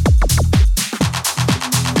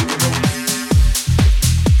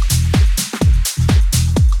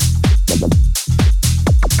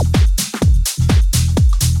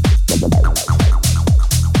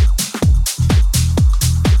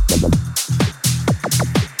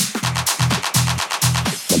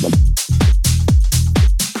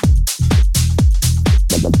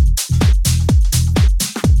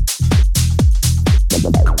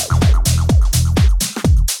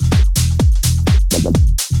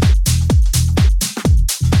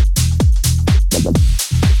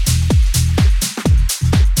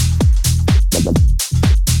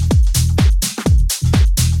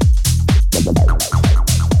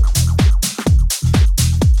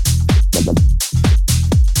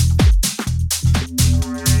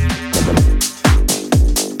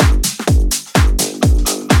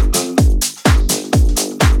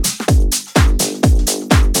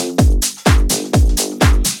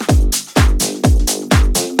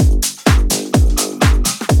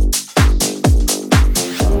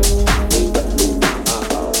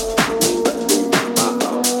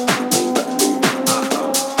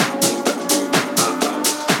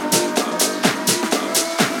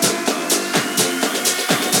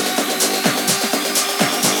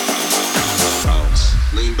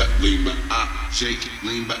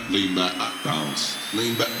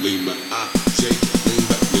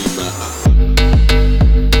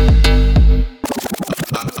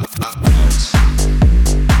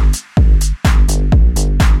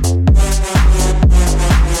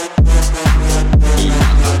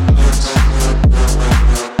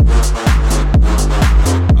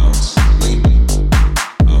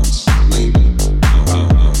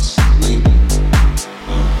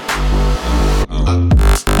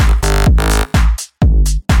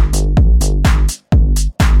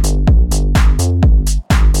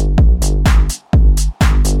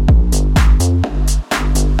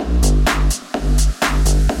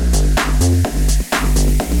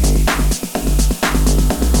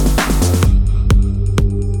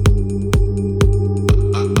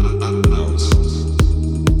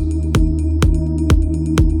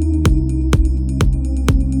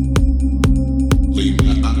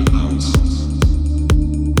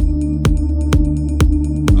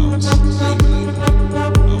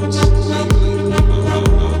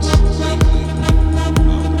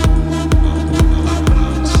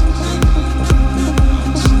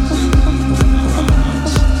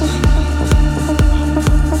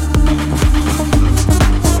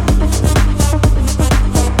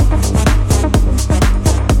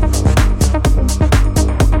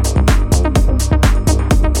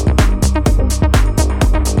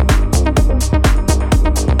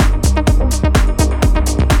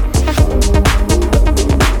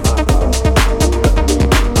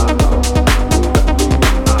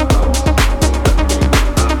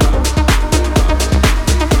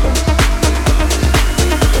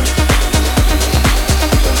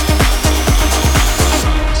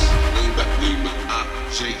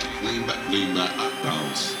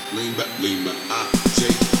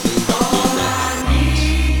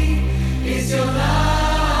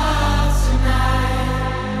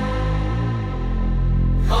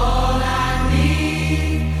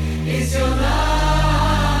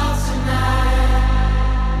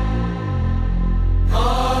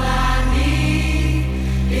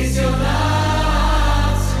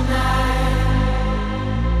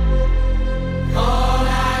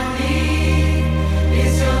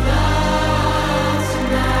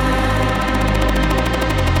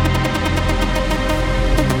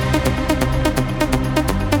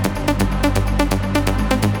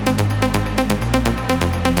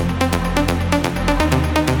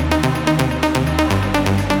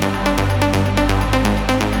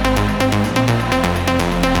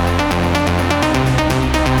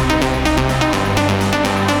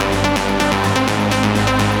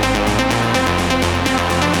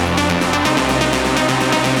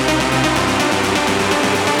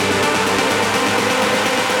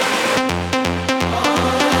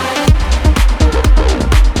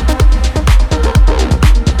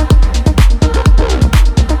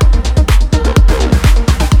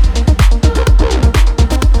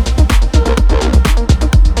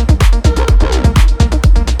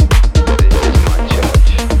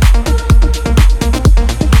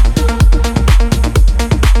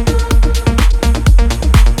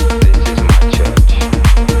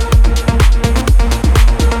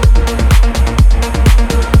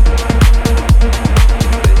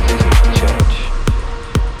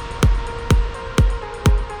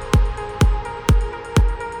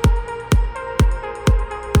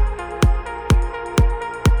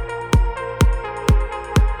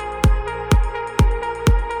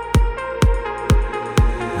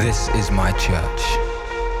 church.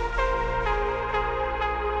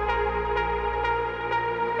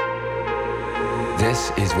 This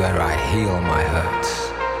is where I heal my hurts.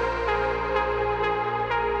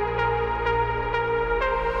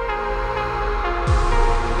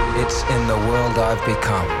 It's in the world I've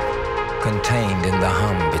become, contained in the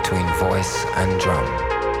hum between voice and drum.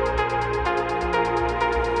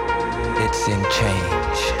 It's in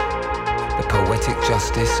change, the poetic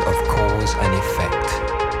justice of cause and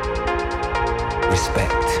effect.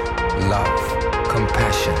 Respect, love,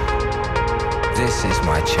 compassion. This is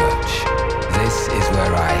my church. This is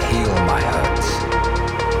where I heal my hurts.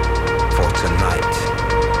 For tonight,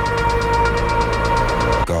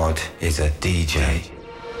 God is a DJ.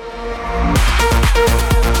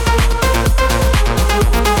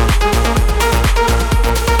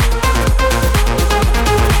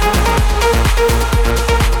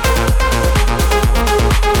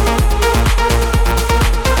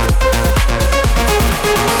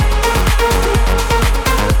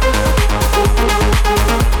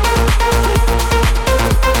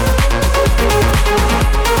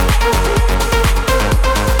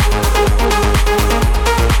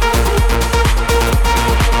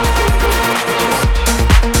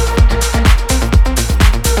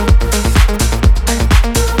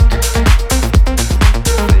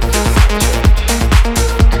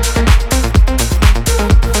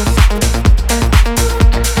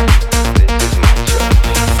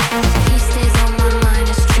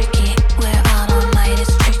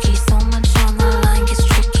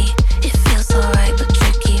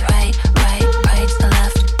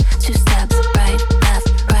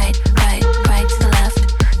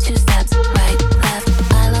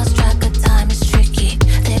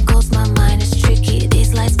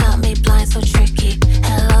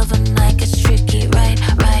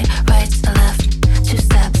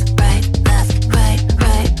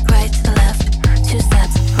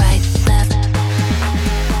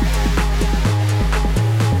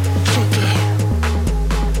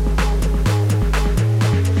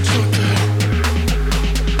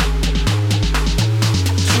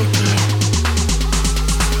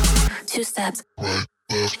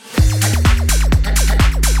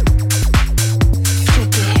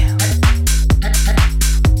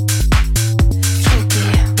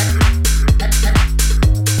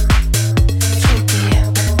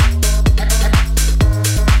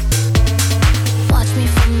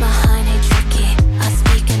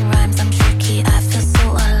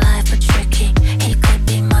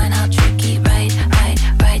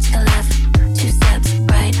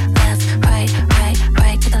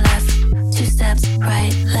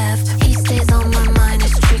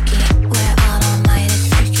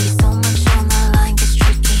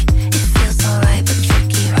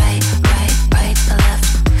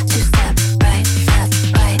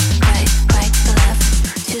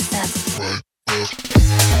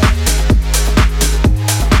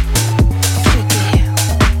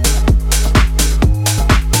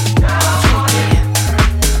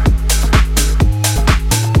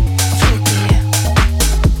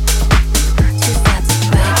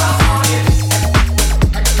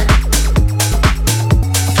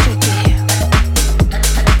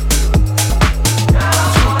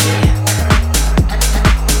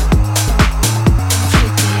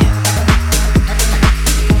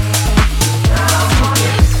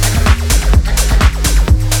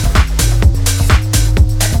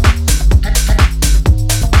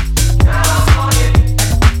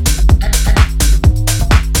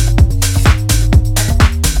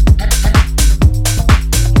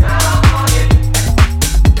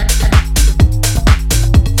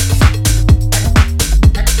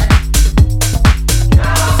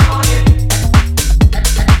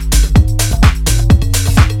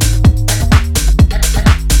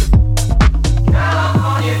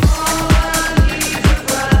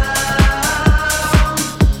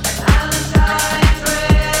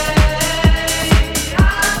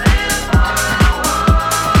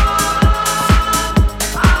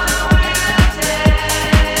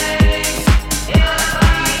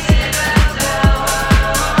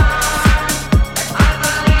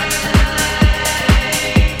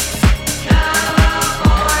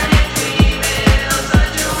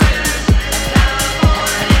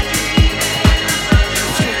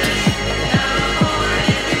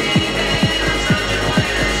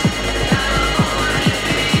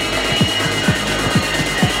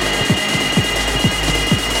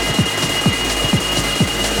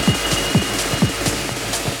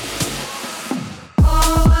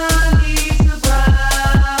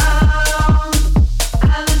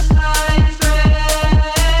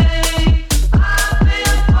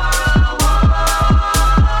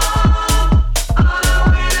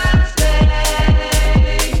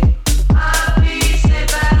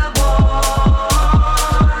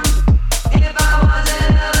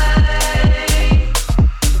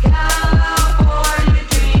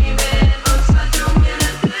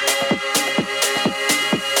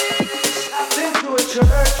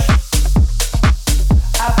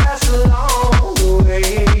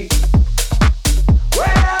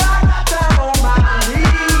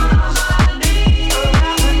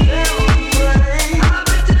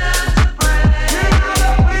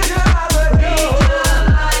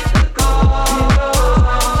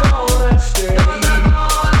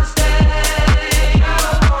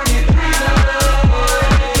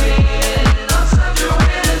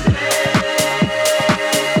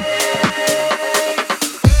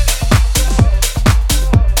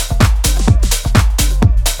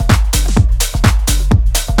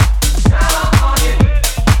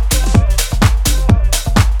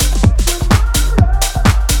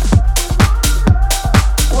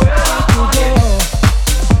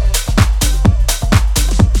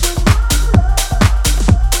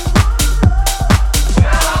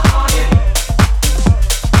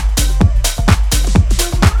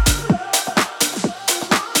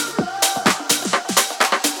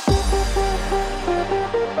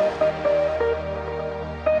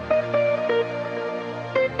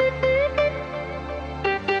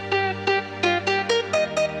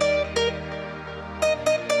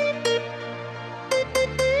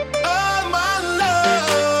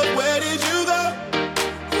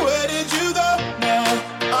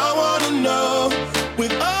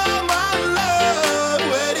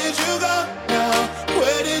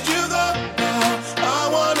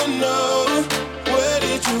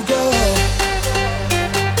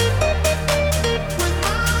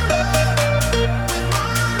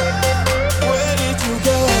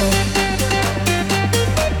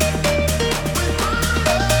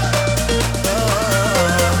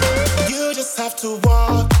 to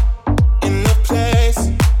walk in the place,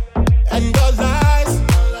 and your lights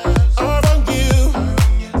are on you.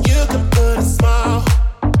 You can put a smile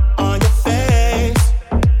on your face,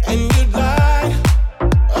 and you light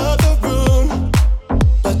up the room.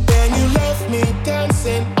 But then you left me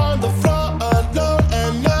dancing on the floor alone,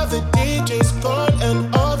 and now the DJ's gone,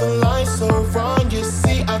 and all the lights are wrong. You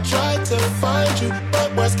see, I tried to find you,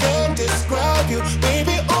 but words can't describe you.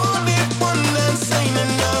 Baby, only one that's ain't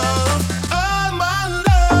enough. Oh my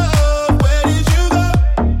love, where did you go?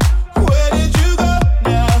 Where did you go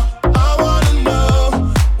now? I wanna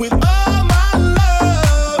know. With all my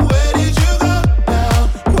love, where did you go now?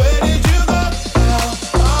 Where did you go now?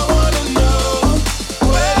 I wanna know.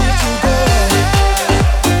 Where did you go?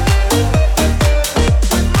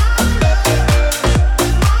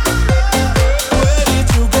 Where did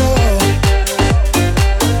you go?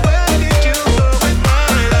 Where did you go with my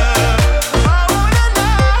love? I wanna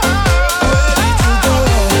know. Where did you go?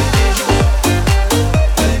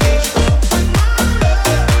 Where did you go?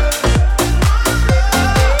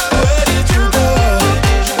 Where did you go?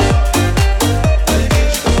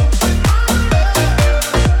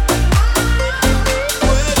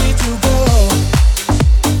 Where did you go?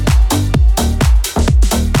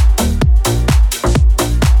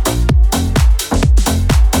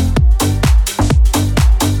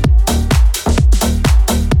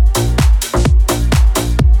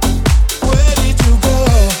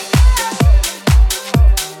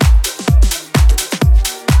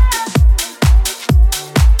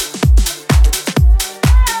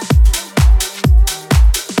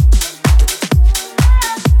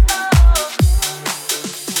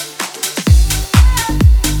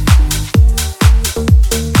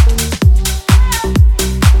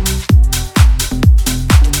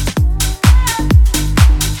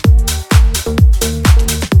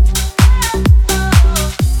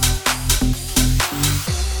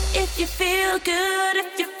 If you feel good,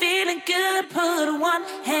 if you're feeling good, put one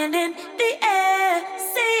hand in the air.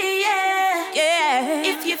 Say yeah, yeah.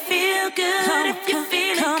 If you feel good, if you're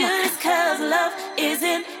feeling good, it's 'cause love is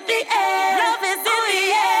in the air. Love is in the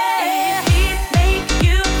air. We make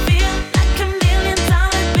you feel like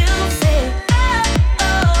 $1,000,000 bill. Say oh,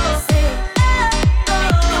 oh, say oh, oh.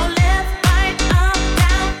 Make your left, right, up,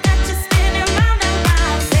 down, got you spinning round and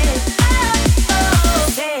round. Say oh, oh,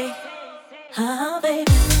 say oh, baby.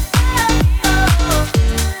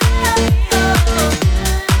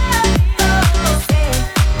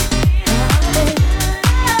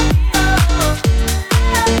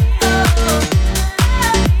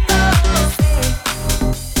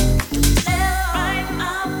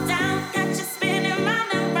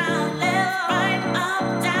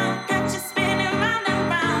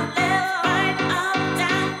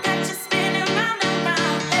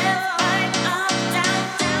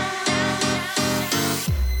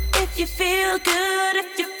 If you feel good,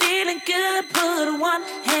 if you're feeling good, put one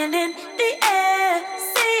hand in the air.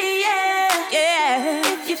 Say yeah,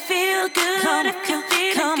 yeah. If you feel good, if you're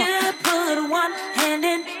feeling good, put one hand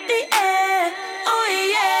in the air. Oh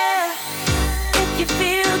yeah. If you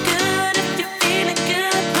feel good, if you're feeling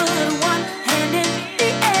good, put one hand in the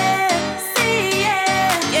air. Say yeah,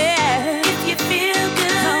 yeah. If you feel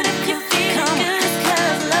good, if you're feeling good, it's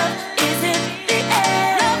 'cause love is in the air.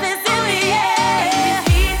 Love is in the air.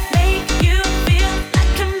 We make you feel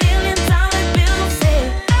like $1,000,000 bill. Say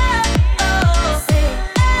oh, oh, say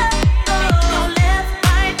oh, oh. Make your left,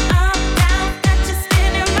 right, up, down, got you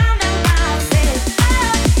spinning round.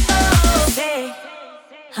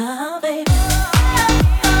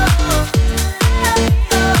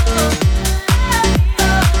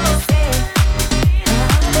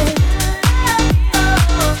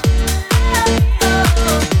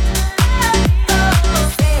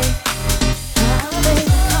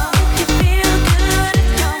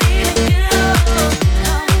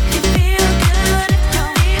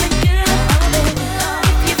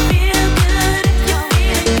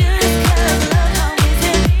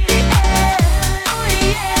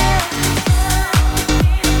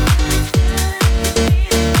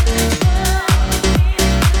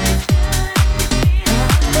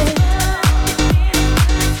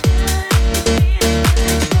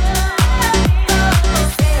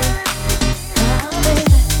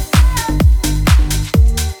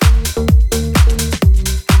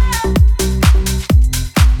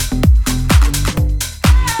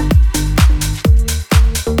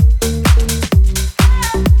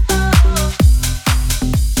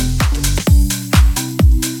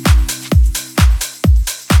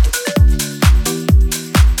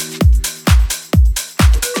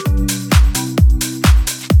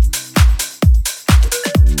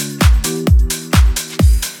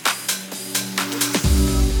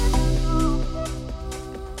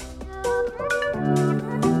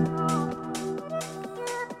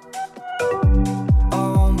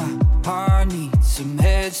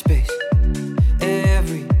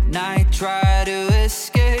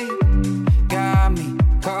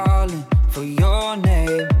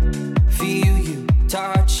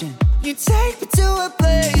 take me to a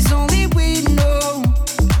place only we know,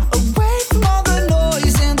 away from all the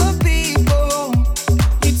noise and the people.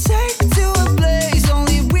 You take me to a place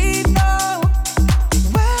only we know.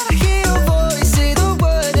 When I hear your voice, say the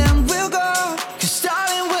word and we'll go. 'Cause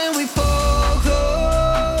darling, when we pull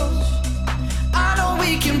close, I know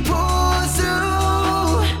we can pull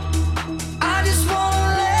through. I just wanna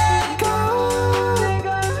let go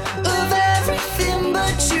of everything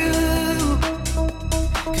but you.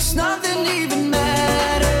 'Cause nothing even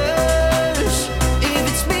matters if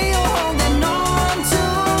it's me you're holding on to.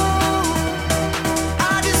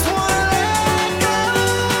 I just wanna let go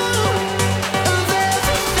of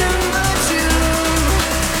everything but you.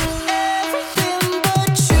 Everything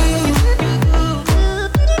but you.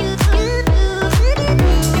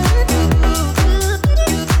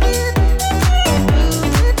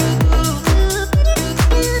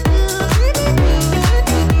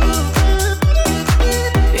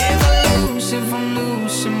 If I'm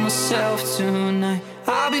losing myself tonight,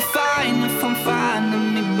 I'll be fine if I'm finding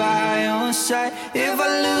me by your side. If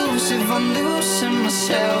I'm losing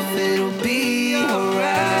myself, it'll be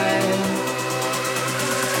alright.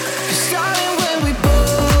 'Cause darling, when we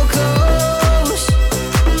pull close,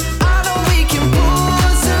 I know we can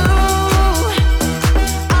pull through.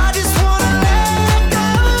 I just wanna let go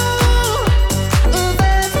of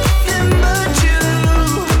everything but you.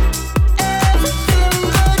 Everything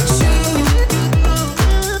but you. Everything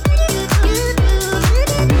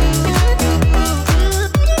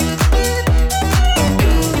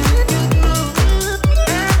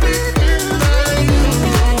but you.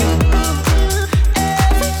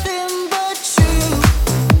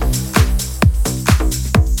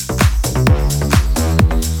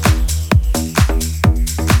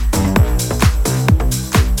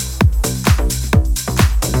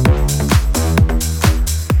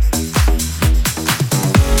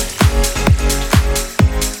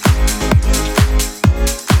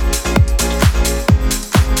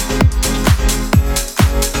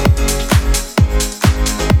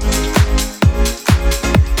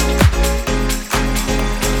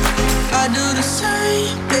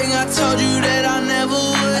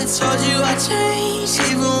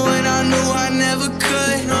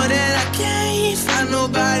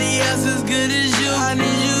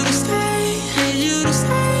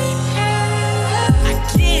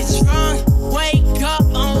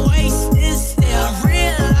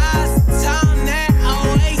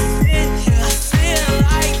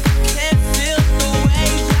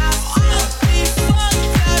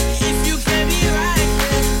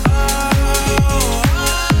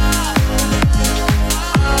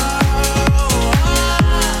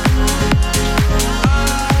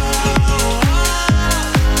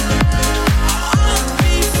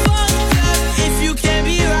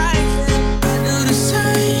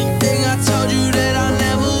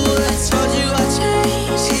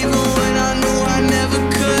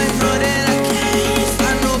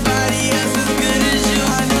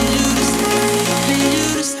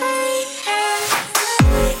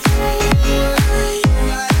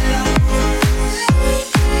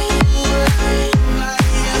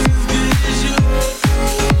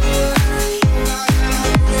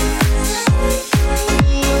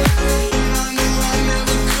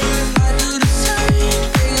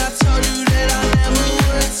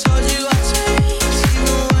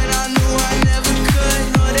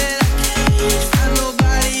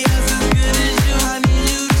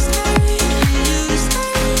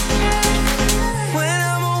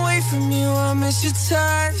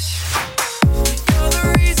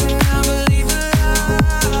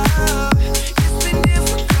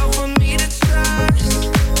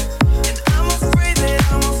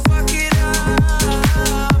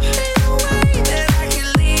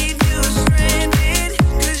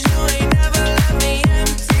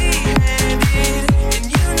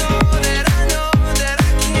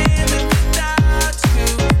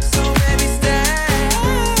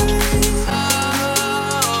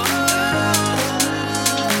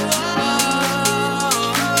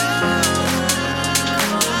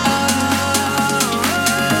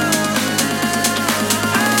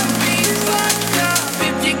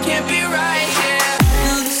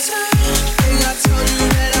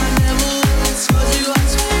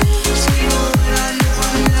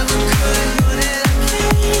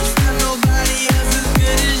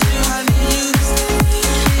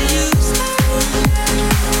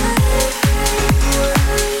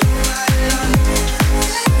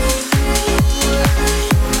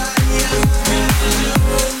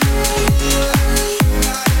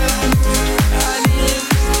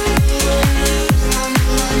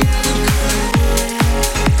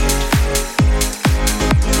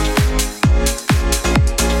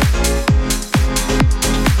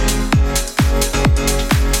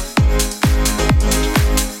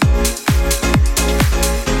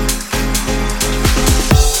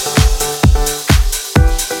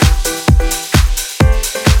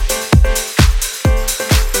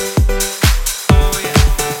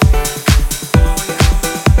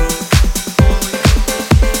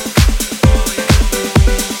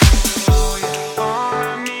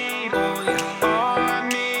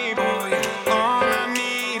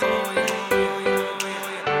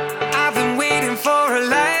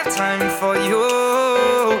 lifetime for you.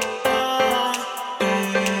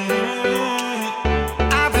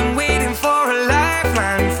 I've been waiting for a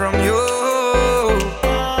lifeline from you.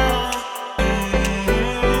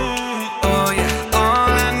 Oh yeah,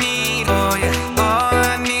 all I need. Oh yeah, all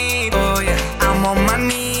I need. Oh yeah, I'm on my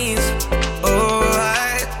knees. Oh,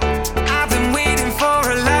 I've been waiting for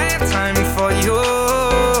a lifetime for you.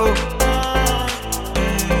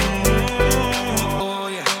 Oh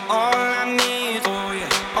yeah, all I need. Oh yeah,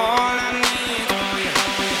 all I need. Oh yeah,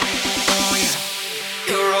 oh yeah,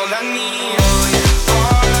 you're all I need. Oh yeah,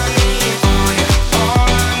 all I need. Oh yeah,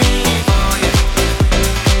 all I need. Oh yeah,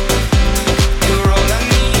 you're all I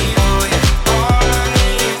need. Oh yeah, all I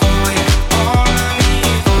need. Oh yeah, all I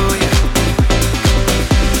need. Oh yeah,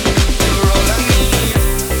 you're all I need.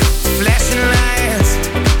 Flashing lights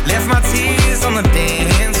left my tears on the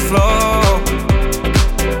dance floor.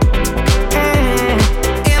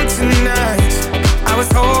 Empty nights, I was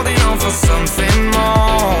holding on for something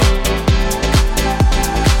more.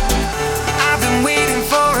 I've been waiting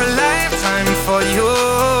for a lifetime for you.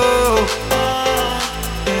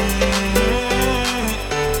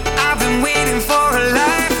 I've been waiting for a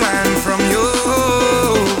lifeline from you.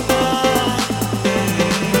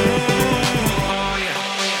 Oh yeah,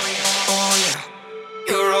 oh yeah,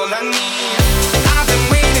 you're all I need. I've been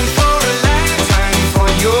waiting for a lifetime for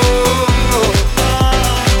you.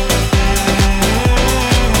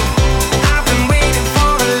 I've been waiting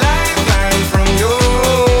for a lifeline.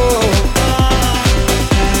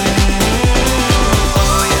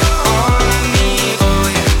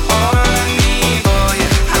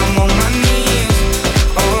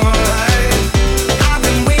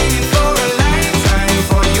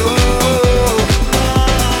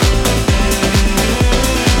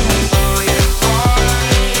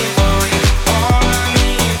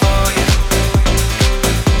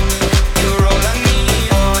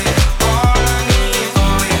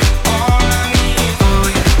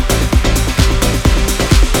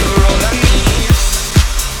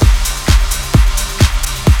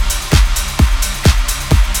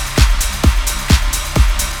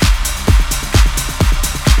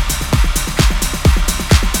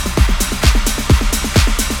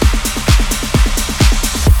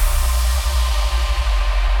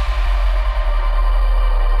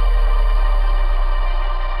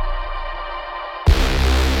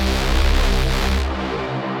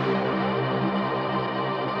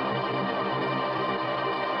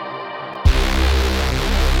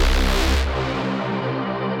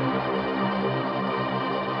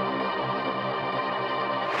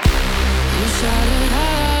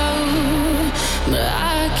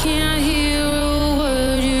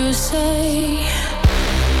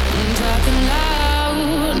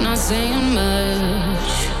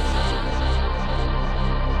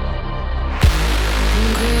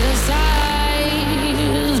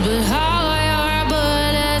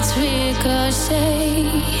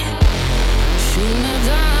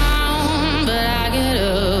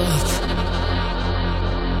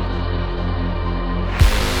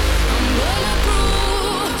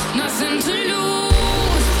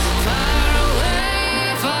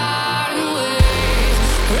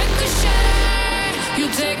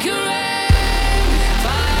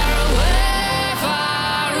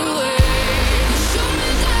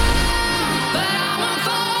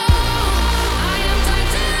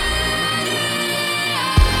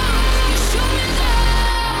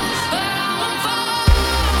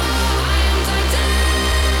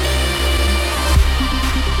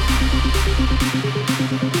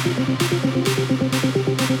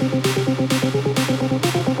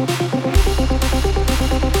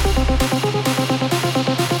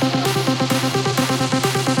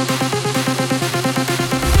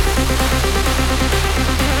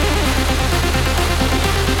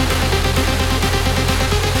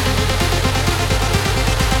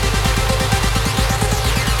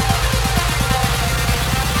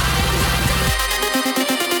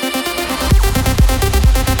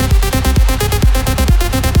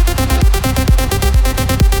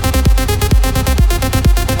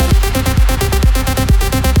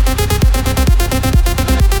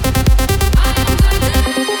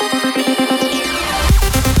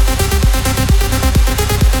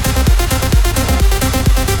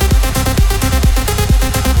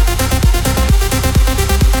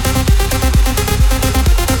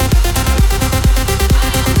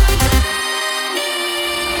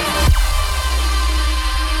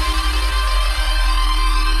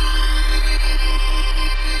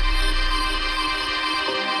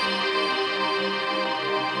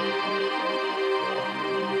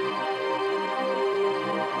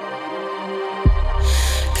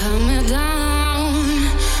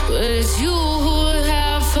 it's you who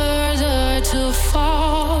have further to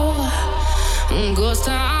fall. Ghost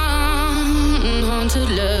town, haunted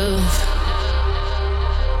love.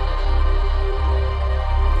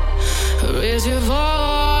 Raise your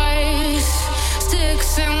voice,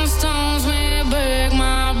 sticks and stones.